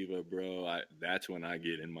sativa, bro, that's when I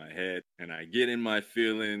get in my head and I get in my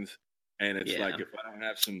feelings. And it's Yeah. like if I don't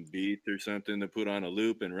have some beats or something to put on a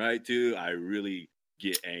loop and write to, I really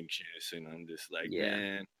get anxious and I'm just like, Yeah.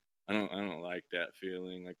 man, I don't like that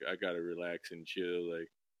feeling. Like I gotta relax and chill. Like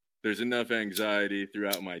there's enough anxiety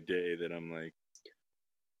throughout my day that I'm like,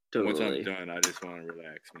 once I'm Totally. done, I just want to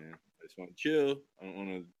relax, man. I just want to chill. I don't want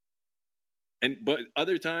to. But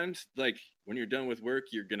other times, like when you're done with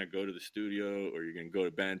work, you're gonna go to the studio or you're gonna go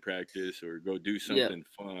to band practice or go do Yep. something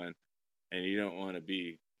fun, and you don't want to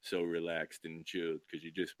be so relaxed and chilled because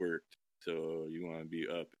you just worked. So you want to be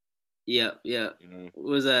up. Yep. You know.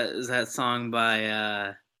 Was that song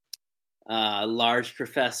by Large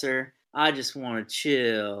Professor? I just want to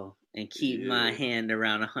chill and keep my Yeah. hand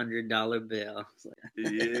around $100 bill.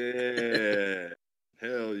 Yeah.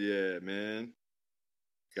 Hell yeah, man.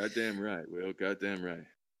 Goddamn right, Will. Goddamn right.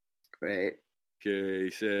 Right. Okay, he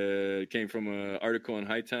said came from an article in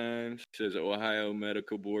High Times. Says Ohio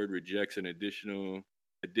Medical Board rejects an addition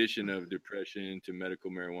of depression to medical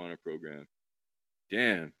marijuana program.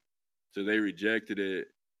 Damn. So they rejected it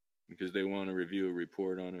because they want to review a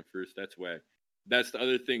report on it first. That's whack. That's the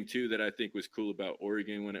other thing too that I think was cool about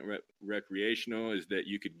Oregon when it recreational is that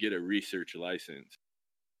you could get a research license,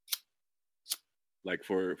 like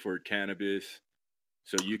for cannabis.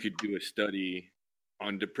 So you could do a study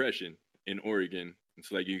on depression in Oregon.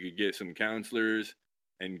 It's like you could get some counselors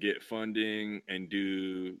and get funding and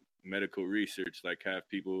do medical research, like have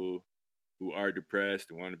people who are depressed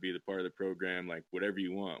and want to be the part of the program, like whatever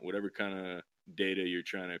you want, whatever kind of data you're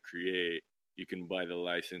trying to create, you can buy the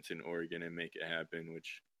license in Oregon and make it happen,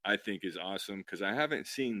 which I think is awesome because I haven't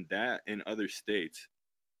seen that in other states.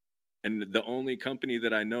 And the only company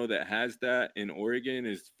that I know that has that in Oregon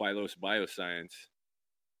is Phylos Bioscience.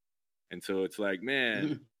 And so it's like,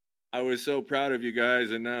 man, I was so proud of you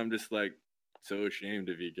guys, and now I'm just like so ashamed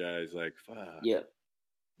of you guys. Like, fuck, Yep.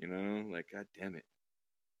 like, god damn it.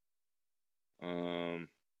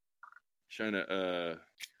 Trying to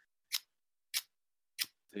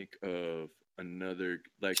think of another,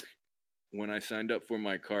 like when I signed up for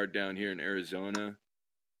my card down here in Arizona.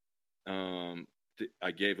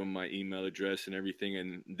 I gave them my email address and everything,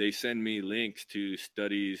 and they send me links to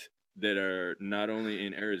studies that are not only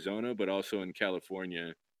in Arizona but also in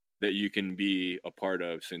California that you can be a part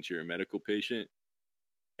of since you're a medical patient.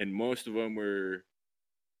 And most of them were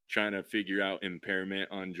trying to figure out impairment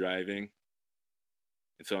on driving.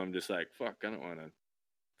 And so I'm just like, fuck, I don't want to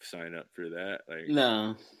sign up for that. Like,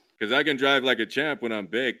 No. because I can drive like a champ when I'm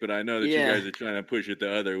baked, but I know that you Yeah. guys are trying to push it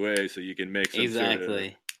the other way so you can make some sort of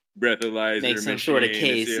Exactly. breathalyzer Make some machine sort of to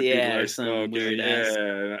case, see if people or are some smoking. weird ass.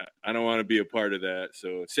 Yeah, I don't want to be a part of that.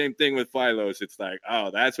 So same thing with Phylos. It's like,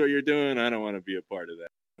 oh, that's what you're doing. I don't want to be a part of that.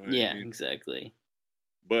 You know what I mean? Exactly.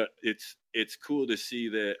 But it's cool to see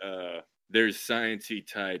that there's sciencey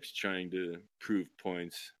types trying to prove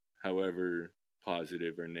points, however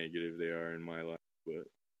positive or negative they are in my life. But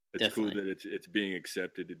it's Definitely. cool that it's being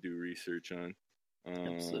accepted to do research on.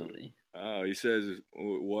 Absolutely. Oh, he says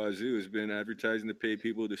Wazoo has been advertising to pay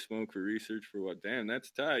people to smoke for research for what? Damn,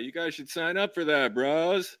 that's tight. You guys should sign up for that,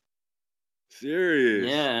 bros. Serious.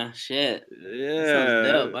 Yeah, shit. That sounds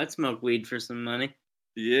Yeah. dope. I'd smoke weed for some money.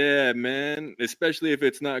 Yeah, man. Especially if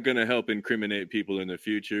it's not going to help incriminate people in the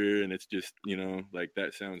future. And it's just, like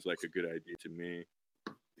that sounds like a good idea to me.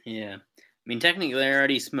 Yeah. I mean, technically, I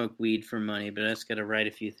already smoke weed for money, but I just got to write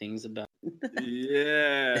a few things about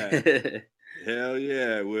Yeah. Hell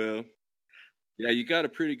yeah, Will. Yeah, you got a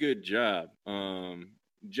pretty good job.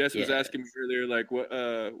 Jess was asking me earlier, like,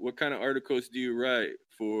 what kind of articles do you write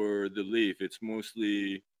for the Leaf? It's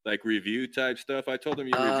mostly like review type stuff. I told him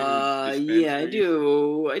you reviewed dispensaries. Yeah, I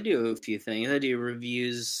do a few things. I do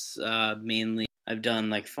reviews, mainly. I've done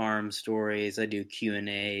like farm stories. I do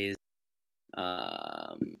Q&As.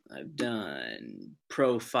 I've done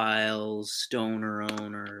profiles, stoner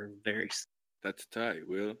owner, various. That's tight,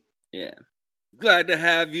 Will. Yeah. Glad to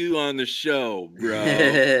have you on the show, bro.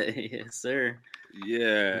 Yes, sir.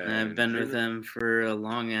 Yeah. I've been with them for a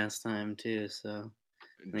long ass time too, so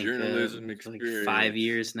I think, journalism experience. like 5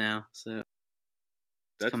 years now, so it's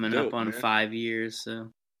that's coming dope, up on man. 5 years,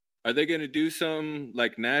 so Are they gonna do something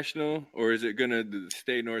like national, or is it gonna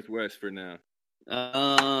stay Northwest for now?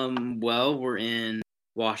 Well, we're in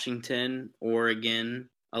Washington, Oregon,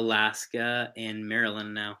 Alaska, and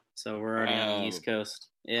Maryland now. So we're already on the Oh, East Coast.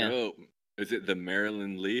 Yeah. dope. Is it the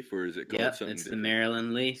Maryland Leaf, or is it called Yep, something it's the different?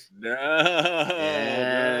 Maryland Leaf. No, Yeah,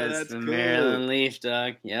 bro, it's that's the cool. Maryland Leaf,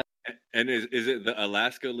 dog. Yep. And is it the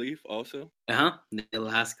Alaska Leaf also? Uh-huh. The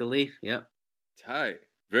Alaska Leaf. Yep. Tight.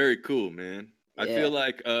 Very cool, man. I Yeah. feel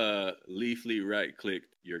like Leafly right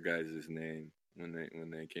clicked your guys' name when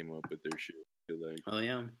they came up with their shit. I feel like, Oh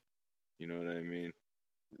yeah. you know what I mean?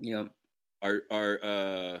 Yep.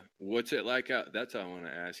 Are what's it like out? That's how I want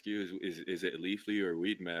to ask you. Is it Leafly or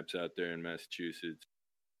Weed Maps out there in Massachusetts?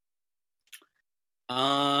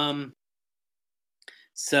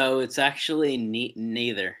 So it's actually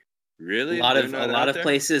neither. Really? They're A not lot out of there?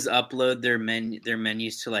 places upload their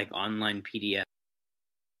menus to like online PDF.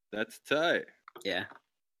 That's tight. Yeah.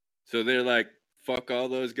 So they're like, fuck all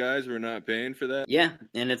those guys. We're not paying for that. Yeah,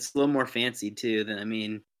 and it's a little more fancy too.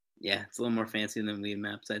 Yeah, it's a little more fancy than Weed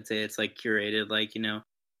Maps. I'd say it's like curated, like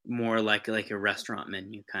more like a restaurant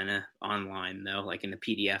menu kind of online though, like in a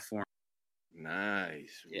PDF form.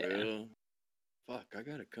 Nice. Yeah. Well, fuck, I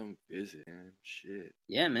gotta come visit, man. Shit.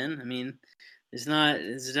 Yeah, man. I mean, it's not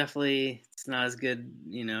as good, not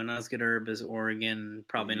as good herb as Oregon,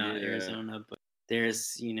 probably not Yeah. Arizona, but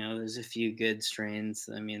there's a few good strains.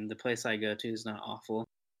 I mean, the place I go to is not awful.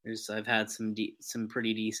 I've had some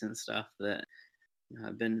pretty decent stuff that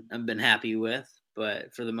I've been happy with,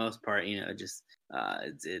 but for the most part, just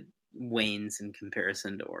it wanes in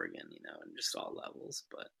comparison to Oregon, in just all levels.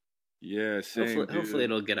 But Yeah, same, hopefully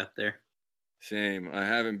dude. it'll get up there. Same. I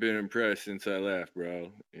haven't been impressed since I left,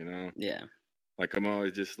 bro. You know? Yeah, Like I'm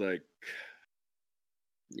always just like,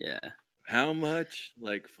 yeah, how much?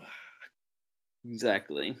 Like,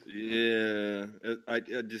 exactly. yeah. I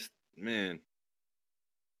just, man,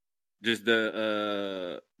 just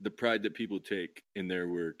the pride that people take in their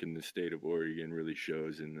work in the state of Oregon really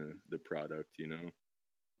shows in the product, you know.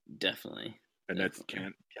 Definitely. And that's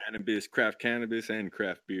Definitely. craft cannabis, and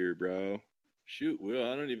craft beer, bro. Shoot, Will,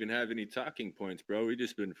 I don't even have any talking points, bro. We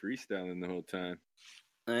just been freestyling the whole time.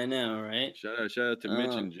 I know, right? Shout out to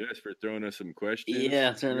Mitch and Jess for throwing us some questions.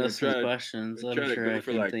 Yeah, turn We're us some questions. gonna I'm try to sure go I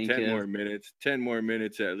for can like think 10 of. more minutes. 10 more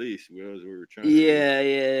minutes at least, Will, is what we're trying to do.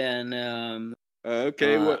 Yeah, and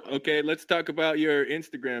Okay, let's talk about your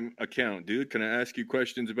Instagram account, dude. Can I ask you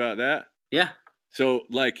questions about that? yeah. So,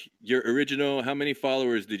 like your original, how many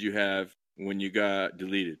followers did you have when you got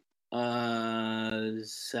deleted?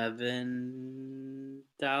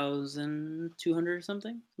 7,200 or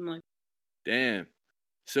something like. Damn.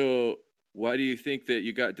 So, why do you think that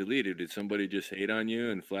you got deleted? Did somebody just hate on you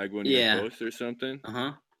and flag one of your Yeah. posts or something?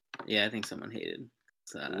 Uh-huh. Yeah, I think someone hated.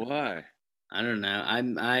 Why? I don't know.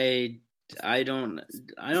 I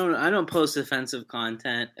don't post offensive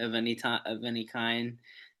content of any kind,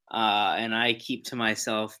 and I keep to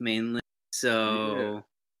myself mainly. So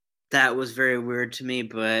that was very weird to me,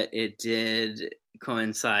 but it did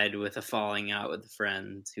coincide with a falling out with a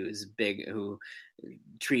friend who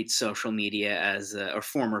treats social media as or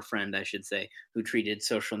former friend, I should say, who treated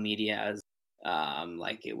social media as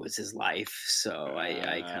like it was his life. So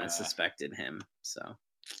I kind of suspected him. So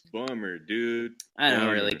Bummer, dude. I don't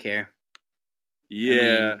Bummer. really care.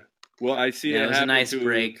 Yeah. I mean, well, I see it it was a happen nice to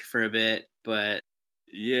break for a bit, but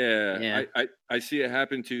yeah, yeah, I see it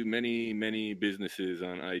happen to many businesses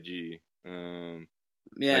on IG. Like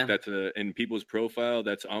yeah, that's in people's profile.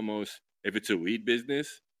 That's almost, if it's a weed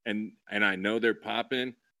business and I know they're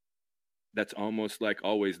popping. That's almost like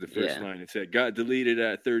always the first yeah, line. It said got deleted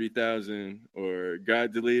at 30,000 or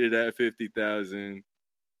got deleted at 50,000, and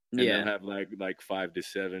they'll yeah, have like 5 to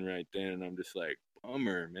 7 right there, and I'm just like,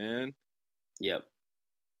 bummer, man. yep,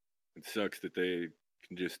 It sucks that they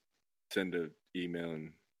can just send an email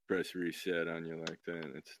and press reset on you like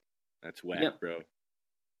that. That's whack, yep. bro.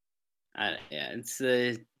 It's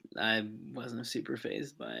I wasn't super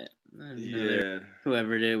phased by it. Yeah.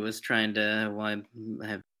 Whoever it was trying to, well, I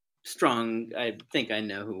have strong. I think I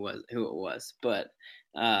know who it was, but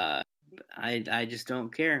I just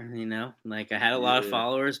don't care. Like I had a lot of Yeah.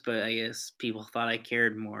 followers, but I guess people thought I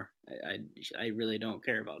cared more. I really don't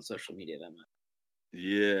care about social media that much.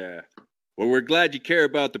 Yeah. Well, we're glad you care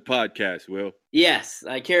about the podcast, Will. Yes,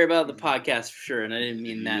 I care about the podcast for sure, and I didn't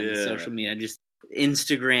mean that in Yeah. social media. Just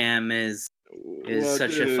Instagram is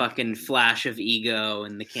such a fucking flash of ego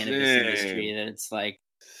in the cannabis industry that it's like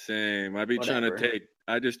same. I whatever.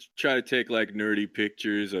 just try to take like nerdy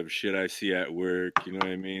pictures of shit I see at work. You know what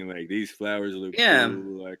I mean? Like these flowers look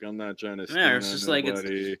cool. Like I'm not trying to Yeah, stun it's on just like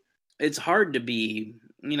nobody. it's hard to be.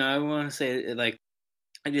 I want to say like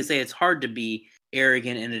I just say it's hard to be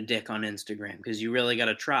arrogant and a dick on Instagram because you really got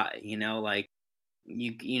to try, like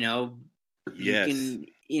you Yes. can,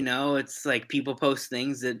 it's like people post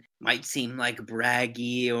things that might seem like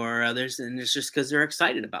braggy or others, and it's just because they're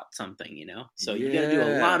excited about something, so you got to do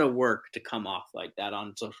a lot Yeah. of work to come off like that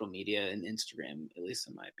on social media and Instagram, at least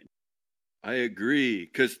in my opinion. I agree.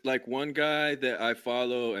 Cause like one guy that I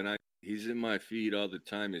follow and he's in my feed all the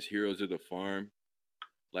time is Heroes of the Farm.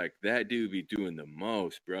 Like that dude be doing the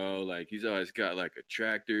most, bro. Like he's always got like a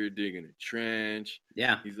tractor digging a trench.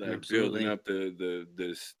 Yeah, He's like building absolutely.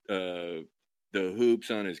 up the hoops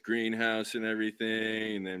on his greenhouse and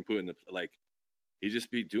everything, and then putting the like he just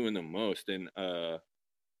be doing the most, and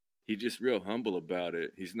he just real humble about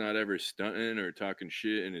it. He's not ever stunting or talking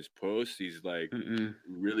shit in his posts. He's like Mm-mm.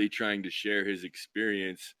 really trying to share his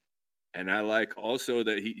experience, and I like also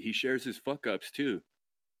that he shares his fuck ups too.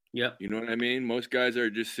 Yep. You know what I mean? Most guys are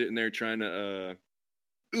just sitting there trying to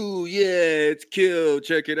ooh yeah, it's killed,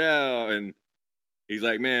 check it out. And he's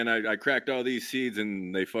like, man, I cracked all these seeds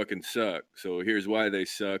and they fucking suck. So here's why they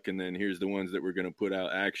suck, and then here's the ones that we're gonna put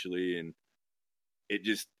out actually. And it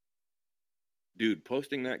just, dude,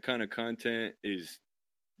 posting that kind of content is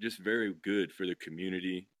just very good for the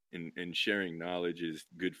community, and sharing knowledge is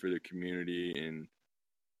good for the community. And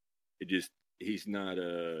it just, he's not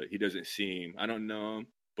he doesn't seem, I don't know him,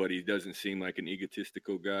 but he doesn't seem like an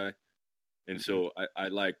egotistical guy. And Mm-hmm. so I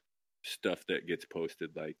like stuff that gets posted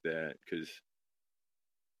like that, because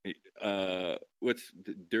what's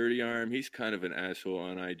Dirty Arm, he's kind of an asshole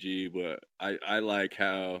on IG, but I like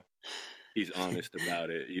how he's honest about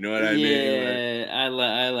it, you know what I mean? Like, Yeah,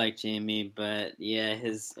 I like Jamie, but yeah,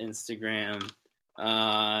 his Instagram.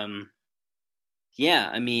 Um, yeah,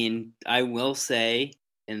 I mean, I will say,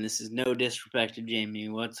 and this is no disrespect to Jamie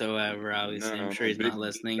whatsoever. Obviously, I'm no, sure he's big not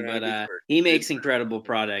listening, fan but of his work, he big makes fan. incredible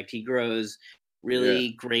product. He grows Yeah,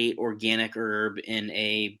 really great organic herb in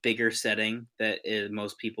a bigger setting that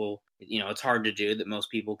most people, it's hard to do, that most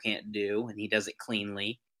people can't do, and he does it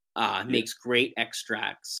cleanly. yeah, Makes great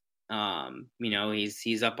extracts.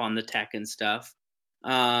 He's up on the tech and stuff.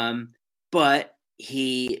 But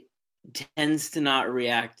he tends to not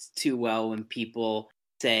react too well when people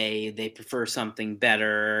say they prefer something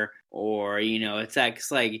better, or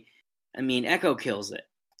it's like, I mean, Echo kills it.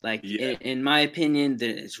 Like yeah. in my opinion, that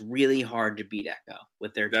it's really hard to beat Echo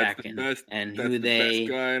with their That's tech the and best. and That's who the best they,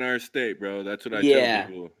 guy in our state, bro. That's what I tell yeah.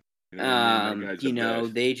 people. You know what I mean? That guy's the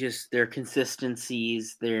best. They just, their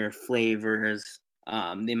consistencies, their flavors, the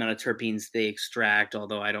amount of terpenes they extract.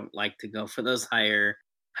 Although I don't like to go for those higher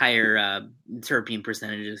terpene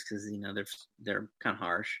percentages because they're kind of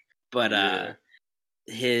harsh. But Yeah,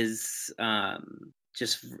 his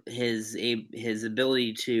just his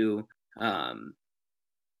ability to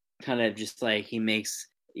kind of just like, he makes,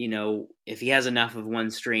 if he has enough of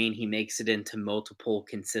one strain, he makes it into multiple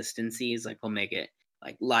consistencies. Like he'll make it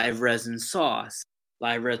like live resin sauce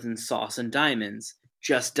and diamonds,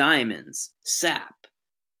 just diamonds, sap,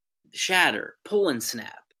 shatter, pull and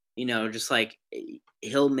snap. Just like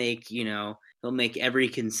he'll make every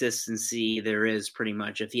consistency there is, pretty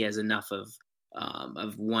much, if he has enough of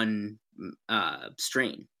one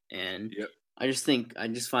strain. And yep, I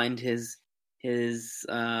just find his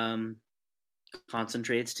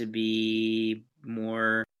concentrates to be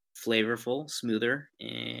more flavorful, smoother,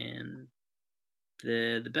 and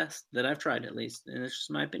the best that I've tried, at least. And it's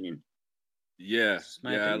just my opinion. yeah, It's just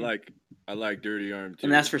my yeah. opinion. I like Dirty Arm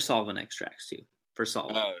And that's too. for solvent extracts too. For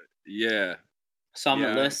solvent. Yeah, yeah,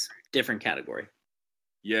 Solventless, different category.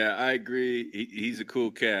 yeah. I agree. He's a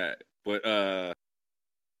cool cat, but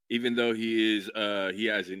even though he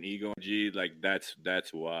has an ego, G, like that's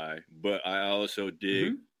why. But I also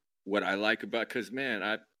dig Mm-hmm. what I like about, because man,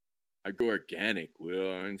 I go organic,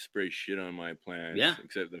 Will. I didn't spray shit on my Yeah. plants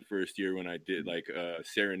except the first year when I did, like,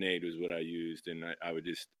 Serenade was what I used, and I would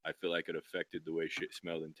just, I feel like it affected the way shit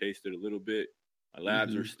smelled and tasted a little bit. My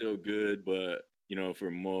labs Mm-hmm. were still good, but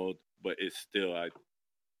for mold, but it's still,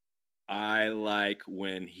 I like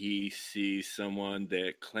when he sees someone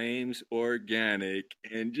that claims organic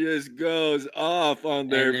and just goes off on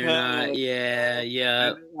And their they're not. post. Yeah. Yeah.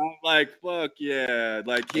 And I'm like, fuck yeah.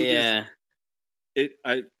 Like he just,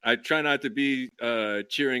 Yeah. I try not to be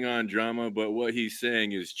cheering on drama, but what he's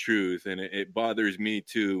saying is truth, and it bothers me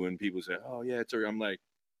too when people say, "Oh yeah, it's." I'm like,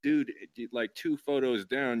 dude, like 2 photos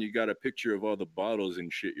down, you got a picture of all the bottles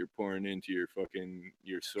and shit you're pouring into your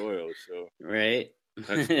soil. So Right.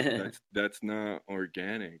 that's not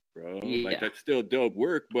organic, bro. Like Yeah. that's still dope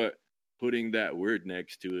work, but putting that word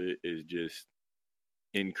next to it is just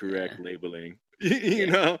incorrect Yeah. labeling,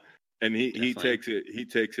 Yeah. And he Definitely.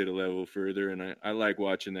 takes it a level further, and I like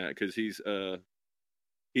watching that because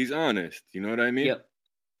he's honest. You know what I mean? Yep.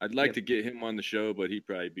 I'd like Yep. to get him on the show, but he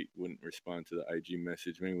probably wouldn't respond to the IG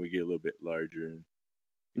message. Maybe we get a little bit larger and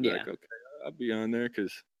he'd be Yeah. like, okay, I'll be on there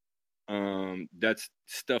because that's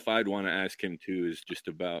stuff I'd want to ask him too. Is just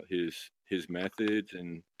about his methods,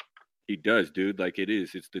 and he does, dude. Like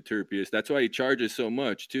it's the terpiest. That's why he charges so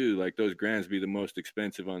much too. Like those grams be the most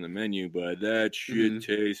expensive on the menu, but that shit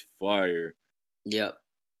tastes fire. Yep.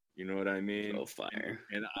 You know what I mean? Oh, fire.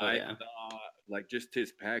 And Oh, I yeah. thought, like, just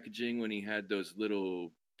his packaging when he had those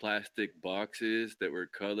little plastic boxes that were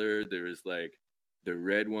colored. There was like the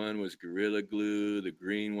red one was Gorilla Glue, the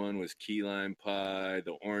green one was Key Lime Pie,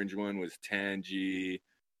 the orange one was Tangy,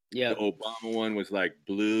 the Yep. Obama one was like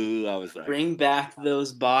blue. I was like, Bring back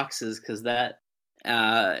those boxes, because that,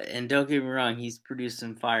 and don't get me wrong, he's produced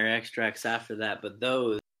some fire extracts after that, but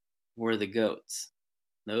those were the goats.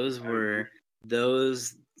 Those were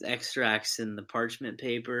those extracts in the parchment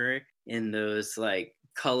paper, in those like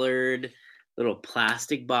colored little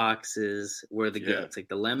plastic boxes were the goats. Like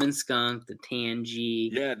the lemon skunk, the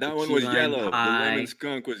tangy. Yeah, that the one key was lime yellow. pie. The lemon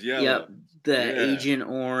skunk was yellow. Yep. The Yeah. Agent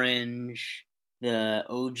Orange, the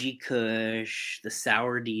OG Kush, the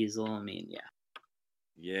Sour Diesel. I mean, yeah.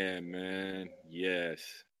 Yeah, man. Yes.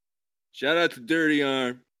 Shout out to Dirty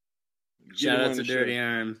Arm. Shout out to Dirty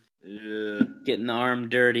Arm. Yeah. Getting the arm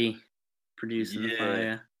dirty. Producing the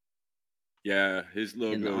fire. Yeah, his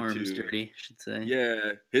logo Getting the arms too. dirty, I should say.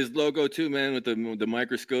 Yeah, his logo too, man, with the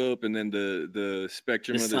microscope and then the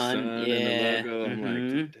spectrum of the sun and the logo. I'm like,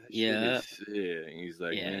 dude, that shit is sick. And he's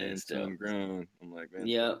like, man, sun grown. I'm like, man,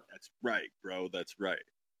 that's right, bro. That's right.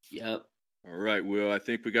 Yep. All right, Will. I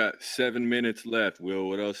think we got 7 minutes left. Will,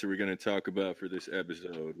 what else are we going to talk about for this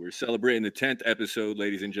episode? We're celebrating the 10th episode,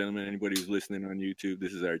 ladies and gentlemen. Anybody who's listening on YouTube,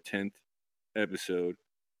 this is our 10th episode.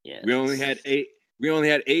 Yeah. We only had 8. We only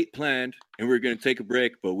had 8 planned, and we were going to take a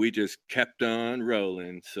break, but we just kept on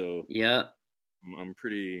rolling. So yeah, I'm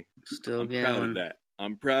pretty still proud of that.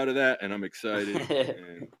 I'm proud of that, and I'm excited.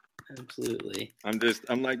 And absolutely.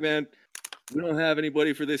 I'm like, man, we don't have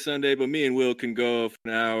anybody for this Sunday, but me and Will can go for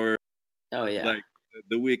an hour. Oh yeah. Like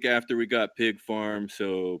the week after we got Pig Farm,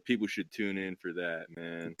 so people should tune in for that,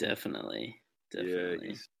 man. Definitely. Yeah,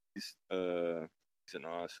 he's an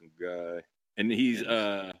awesome guy, and he's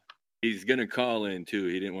gonna call in too.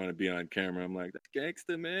 He didn't want to be on camera. I'm like, that's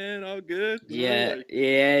gangsta, man. All good. Yeah, like,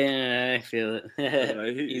 yeah, I feel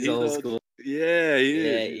it. He's old school. Yeah, he is.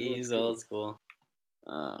 Yeah, he's old school.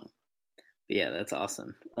 But yeah, that's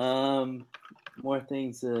awesome. More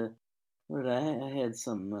things. I had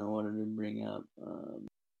something I wanted to bring up.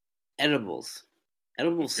 Edibles.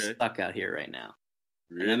 Edibles suck out here right now.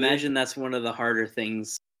 Really? And I imagine that's one of the harder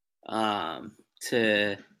things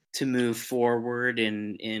to move forward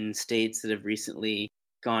in states that have recently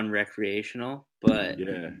gone recreational. But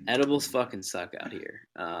edibles fucking suck out here.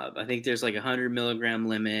 I think there's like 100 milligram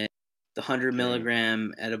limit. The 100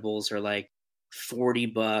 milligram edibles are like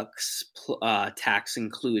 $40, tax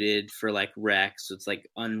included for like rec. So it's like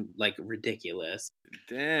ridiculous.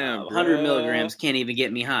 Damn, 100 milligrams can't even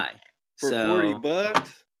get me high. For $40?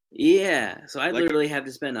 Yeah, so I literally have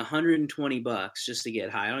to spend $120 just to get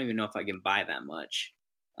high. I don't even know if I can buy that much.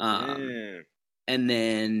 And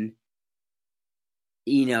then,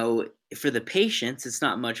 for the patients, it's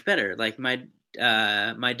not much better. Like my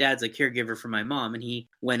dad's a caregiver for my mom, and he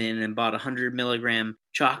went in and bought a 100 milligram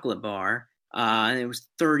chocolate bar, and it was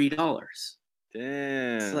 $30.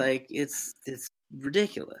 Damn, it's like it's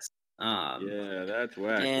ridiculous. Yeah, that's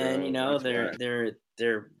whack. And bro.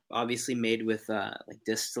 they're obviously made with like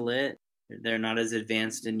distillate. They're not as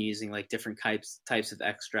advanced in using like different types of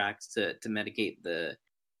extracts to medicate the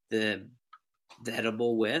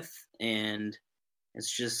edible with, and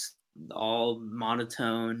it's just all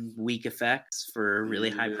monotone, weak effects for a really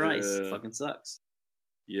high price. It fucking sucks.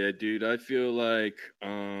 Yeah, dude, I feel like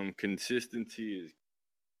consistency is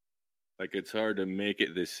like it's hard to make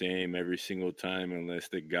it the same every single time unless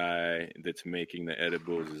the guy that's making the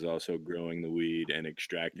edibles is also growing the weed and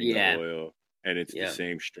extracting the oil, and it's the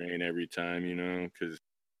same strain every time, because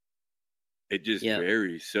it just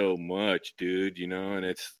varies so much, dude,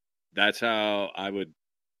 and that's how I would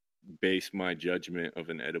base my judgment of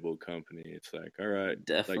an edible company. It's like, all right,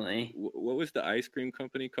 definitely. Like, what was the ice cream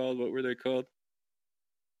company called? What were they called?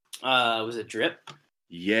 Was it Drip?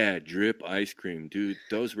 Yeah, Drip ice cream, dude.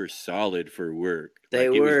 Those were solid for work. They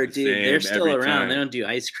were, dude. They're still around. They don't do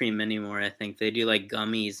ice cream anymore. I think they do like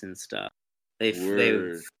gummies and stuff. They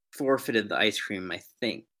forfeited the ice cream. I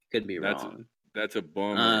think, could be wrong. That's a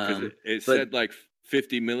bummer because it said like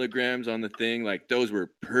 50 milligrams on the thing. Like those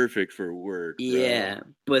were perfect for work. Yeah, bro.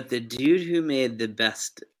 But the dude who made the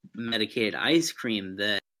best medicated ice cream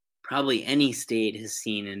that probably any state has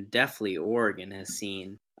seen, and definitely Oregon has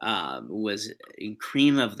seen, was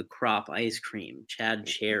cream of the crop ice cream, Chad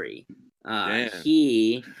Cherry. Damn.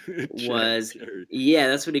 He Chad was, Cherry. yeah,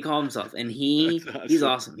 that's what he called himself, and he's That's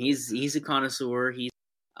awesome. He's a connoisseur. He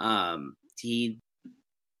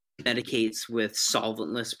medicates with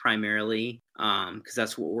solventless primarily, because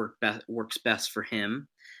that's what works best for him.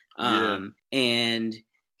 And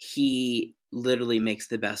he literally makes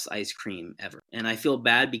the best ice cream ever. And I feel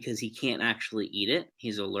bad because he can't actually eat it.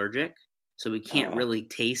 He's allergic, so he can't really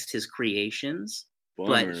taste his creations.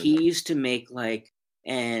 Bummer. But he used to make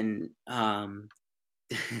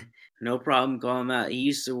no problem calling him out. He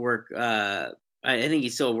used to work. I think he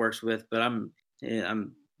still works with, but I'm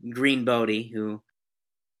Green Bodie, who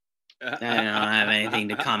I don't have anything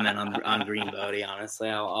to comment on Green Bodie. Honestly,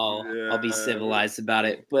 I'll be civilized about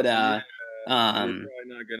it. But we're probably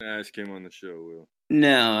not gonna ask him on the show, Will.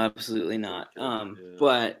 No, absolutely not.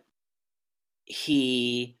 But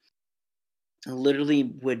he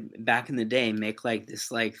literally would back in the day make this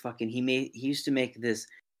fucking. He used to make this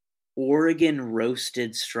Oregon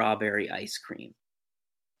roasted strawberry ice cream.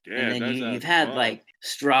 Yeah, and then you've had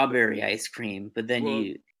strawberry ice cream, but then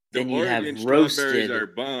you have roasted. Are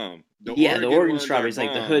bomb. The Oregon strawberries,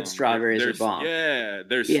 like the Hood strawberries, are bomb. Yeah,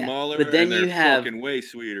 they're smaller, but then and they're you have fucking way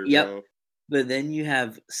sweeter, bro. But then you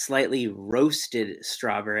have slightly roasted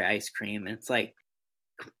strawberry ice cream, and it's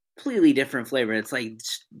completely different flavor. It's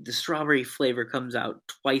the strawberry flavor comes out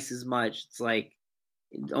twice as much. It's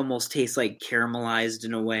it almost tastes like caramelized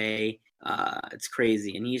in a way. It's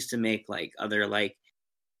crazy. And he used to make other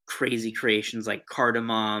crazy creations like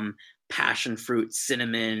cardamom, passion fruit,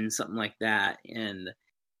 cinnamon, something like that. And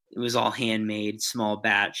it was all handmade, small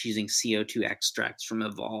batch, using CO2 extracts from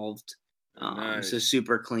Evolved. Nice. So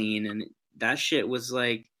super clean. And that shit was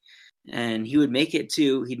and he would make it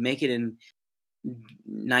too. He'd make it in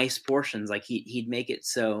nice portions. He'd make it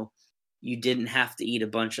so you didn't have to eat a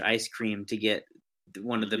bunch of ice cream to get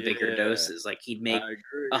one of the bigger doses. He'd make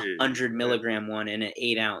 100 milligram one in an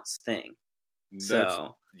 8-ounce thing.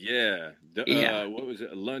 What was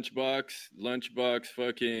it? Lunchbox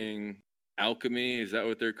fucking Alchemy. Is that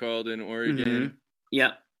what they're called in Oregon? Mm-hmm.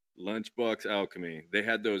 Yep. Lunchbox Alchemy. They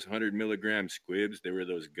had those 100 milligram squibs. They were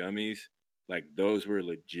those gummies. Those were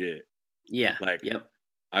legit. Yeah. Yep.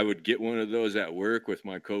 I would get one of those at work with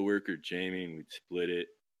my coworker Jamie, and we'd split it.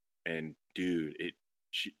 And dude,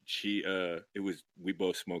 we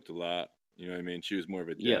both smoked a lot. You know what I mean? She was more of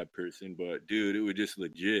a dab person, but dude, it was just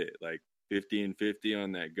legit. 50 and 50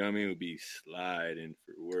 on that gummy would be sliding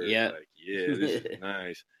for work. Yeah. This is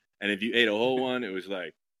nice. And if you ate a whole one, it was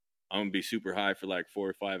I'm gonna be super high for 4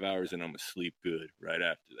 or 5 hours, and I'm gonna sleep good right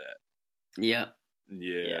after that. Yeah.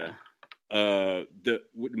 Yeah.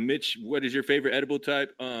 Mitch, what is your favorite edible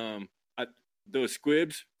type? Those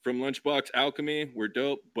squibs from Lunchbox Alchemy were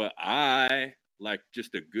dope, but I like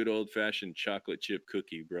just a good old fashioned chocolate chip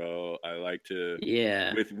cookie, bro. I like to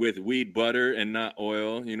with weed butter and not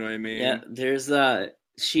oil. You know what I mean? Yeah. There's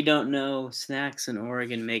She Don't Know Snacks in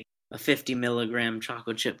Oregon make a 50 milligram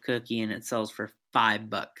chocolate chip cookie, and it sells for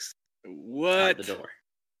 $5. What? Out the door.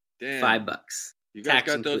 Damn. $5. You guys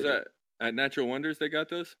got those at Natural Wonders? They got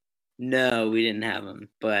those? No, we didn't have them,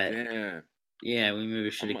 but yeah, we maybe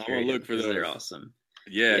should have carried them. Look for those. They're awesome.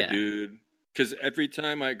 Yeah, dude. Because every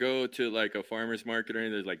time I go to a farmer's market or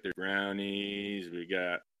anything, there's brownies, we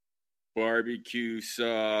got barbecue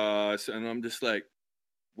sauce, and I'm just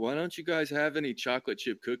why don't you guys have any chocolate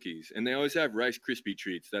chip cookies? And they always have Rice Krispie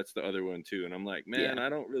treats. That's the other one too. And I'm man, I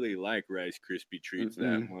don't really like Rice Krispie treats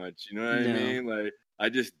that much. You know what I mean? I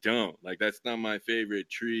just don't. That's not my favorite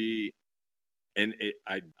treat. And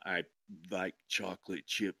I like chocolate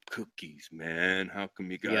chip cookies, man. How come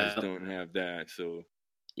you guys don't have that? So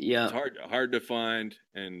it's hard to find,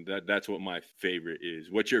 and that's what my favorite is.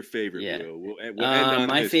 What's your favorite, Will? We'll end on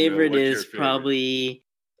my this, favorite Will. is probably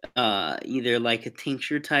either a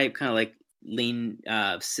tincture type, kind of lean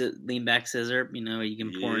back scissor. You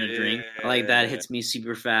can pour in a drink. I like that. It hits me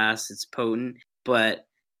super fast. It's potent. But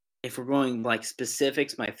if we're going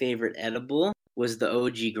specifics, my favorite edible was the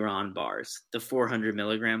OG Grand bars, the 400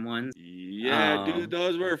 milligram ones. Yeah, dude,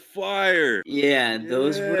 those were fire. Yeah,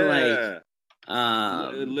 those were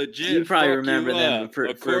legit. You probably remember them for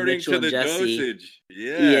Mitchell and Jesse. Dosage.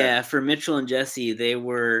 Yeah, for Mitchell and Jesse, they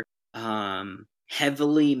were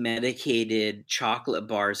heavily medicated chocolate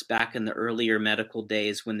bars back in the earlier medical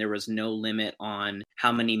days when there was no limit on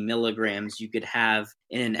how many milligrams you could have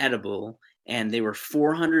in an edible. And they were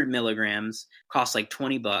 400 milligrams, cost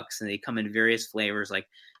 $20, and they come in various flavors like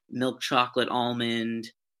milk chocolate, almond,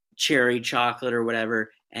 cherry chocolate, or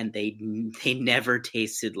whatever. and they never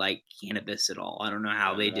tasted like cannabis at all. I don't know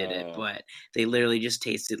how they did it, but they literally just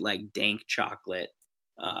tasted like dank chocolate.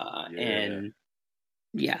 And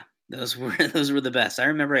yeah, those were the best. I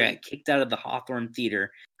remember I got kicked out of the Hawthorne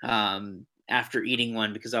Theater after eating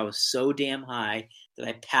one because I was so damn high that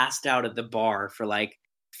I passed out at the bar for like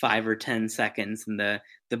 5 or 10 seconds, and the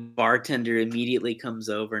bartender immediately comes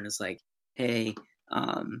over and is like, "Hey,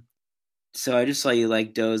 so I just saw you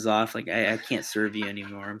like doze off. Like I can't serve you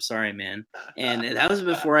anymore. I'm sorry, man." And that was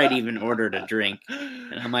before I'd even ordered a drink.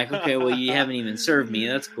 And I'm like, "Okay, well, you haven't even served me.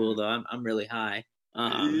 That's cool though. I'm really high."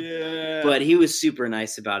 But he was super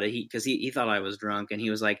nice about it. Because he thought I was drunk, and he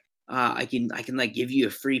was like, I can like give you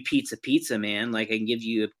a free pizza, man. Like I can give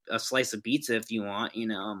you a slice of pizza if you want.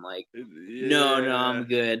 I'm like, no, I'm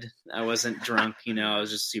good. I wasn't drunk. I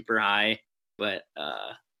was just super high. But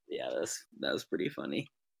yeah, that was pretty funny.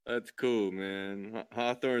 That's cool, man.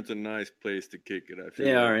 Hawthorne's a nice place to kick it. I feel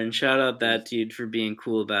they are, and shout out that dude for being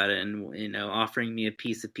cool about it, and offering me a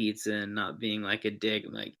piece of pizza and not being like a dick.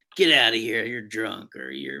 I'm like, get out of here, you're drunk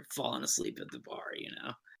or you're falling asleep at the bar.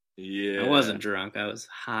 Yeah, I wasn't drunk. I was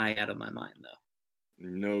high out of my mind though.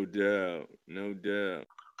 No doubt.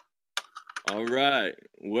 All right.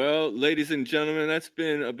 Well, ladies and gentlemen, that's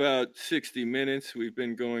been about 60 minutes. We've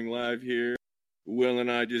been going live here. Will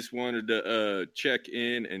and I just wanted to check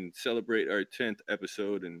in and celebrate our 10th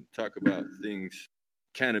episode and talk about things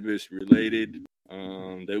cannabis related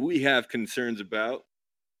that we have concerns about.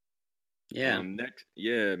 Yeah.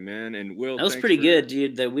 Yeah, man. And Will, that was pretty good,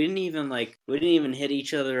 dude. That we didn't even hit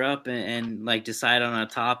each other up and like decide on a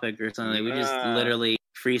topic or something. We just literally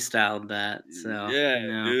freestyled that. So yeah,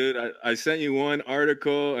 dude. I sent you one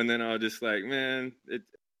article, and then I was just like, man,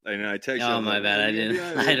 and I texted you. Oh, my bad. I didn't.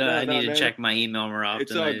 I need to check my email more often.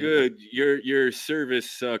 It's all good. Your service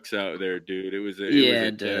sucks out there, dude.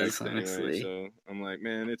 It does, honestly. Anyway, so I'm like,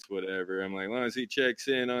 man, it's whatever. I'm like, as long as he checks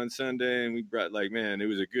in on Sunday, and we brought man, it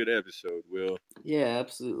was a good episode, Will. Yeah,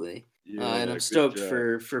 absolutely. Yeah, and I'm stoked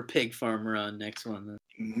for Pig Farm Run next one.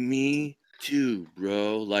 Me too,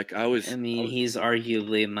 bro. Like he's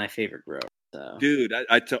arguably my favorite grower. So. Dude,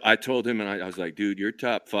 I told him, and I was like, dude, you're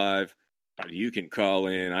top 5. You can call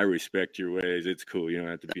in. I respect your ways. It's cool. You don't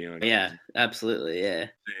have to be on. Yeah, absolutely. Yeah.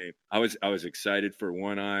 I was excited for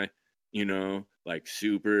One Eye, like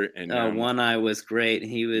super. And One Eye was great.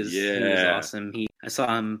 He was awesome. I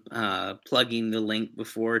saw him plugging the link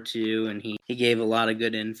before too, and he gave a lot of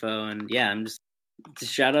good info. And yeah, I'm just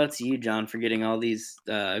shout out to you, John, for getting all these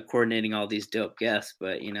coordinating all these dope guests.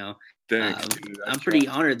 But thanks, dude. I'm pretty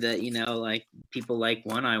honored that like people like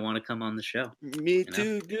One Eye want to come on the show. Me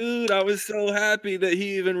too, dude. I was so happy that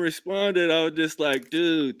he even responded. I was just like,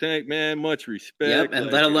 dude, much respect. Yep,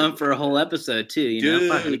 and let alone for a whole episode too.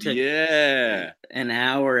 Dude, we took an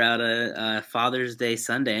hour out of Father's Day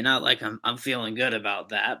Sunday. Not like I'm feeling good about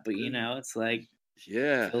that, but it's like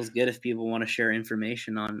it feels good if people want to share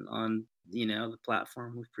information on the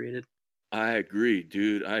platform we've created. I agree,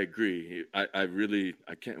 dude. I agree. I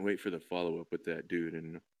can't wait for the follow-up with that, dude.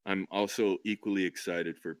 And I'm also equally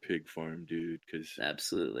excited for Pig Farm, dude, because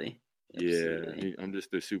absolutely. Yeah, I'm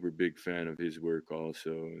just a super big fan of his work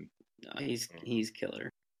also. No, he's killer.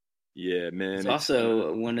 Yeah, man. It's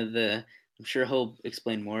also one of the, I'm sure he'll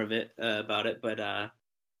explain more of it about it, but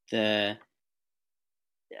the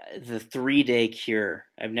 3-day cure.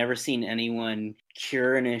 I've never seen anyone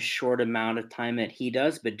cure in a short amount of time that he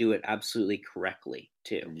does, but do it absolutely correctly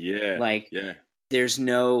too. Yeah. There's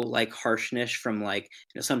no like harshness from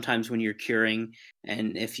sometimes when you're curing,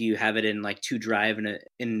 and if you have it in too dry of an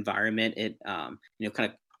environment, it kind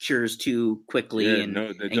of cures too quickly and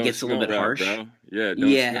gets a little bit harsh. Bro. Yeah.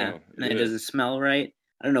 And it doesn't smell right.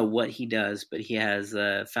 I don't know what he does, but he has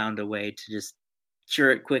found a way to just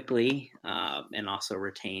cure it quickly and also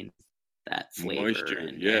retain that flavor moisture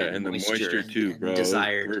and the moisture too, bro.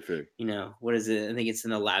 Desired. Perfect. What is it? I think it's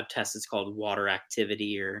in the lab test. It's called water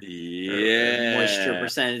activity or moisture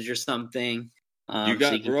percentage or something. You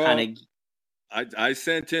got, bro. I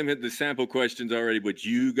sent him the sample questions already, but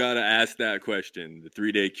you got to ask that question, the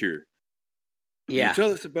 3-day cure. Can you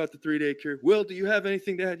tell us about the 3-day cure? Will, do you have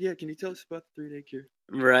anything to add? Yeah, can you tell us about the 3-day cure?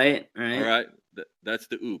 Right. All right. That's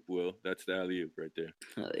the oop, Will. That's the alley-oop right there.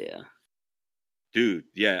 Oh, yeah. Dude,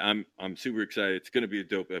 yeah, I'm super excited. It's going to be a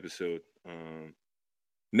dope episode.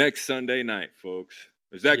 Next Sunday night, folks.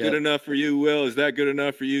 Is that good enough for you, Will? Is that good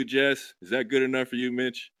enough for you, Jess? Is that good enough for you,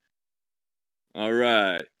 Mitch? All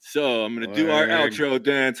right. So I'm going to do our outro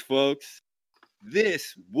dance, folks.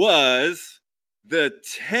 This was the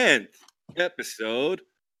 10th episode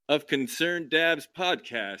of Concerned Dabs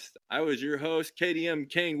Podcast. I was your host, KDM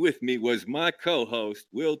King. With me was my co-host,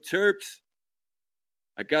 Will Terps.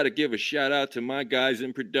 I got to give a shout out to my guys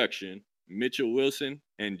in production, Mitchell Wilson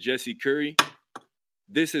and Jesse Curry.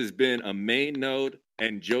 This has been a Main Node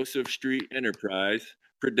and Joseph Street Enterprise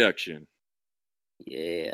production. Yeah.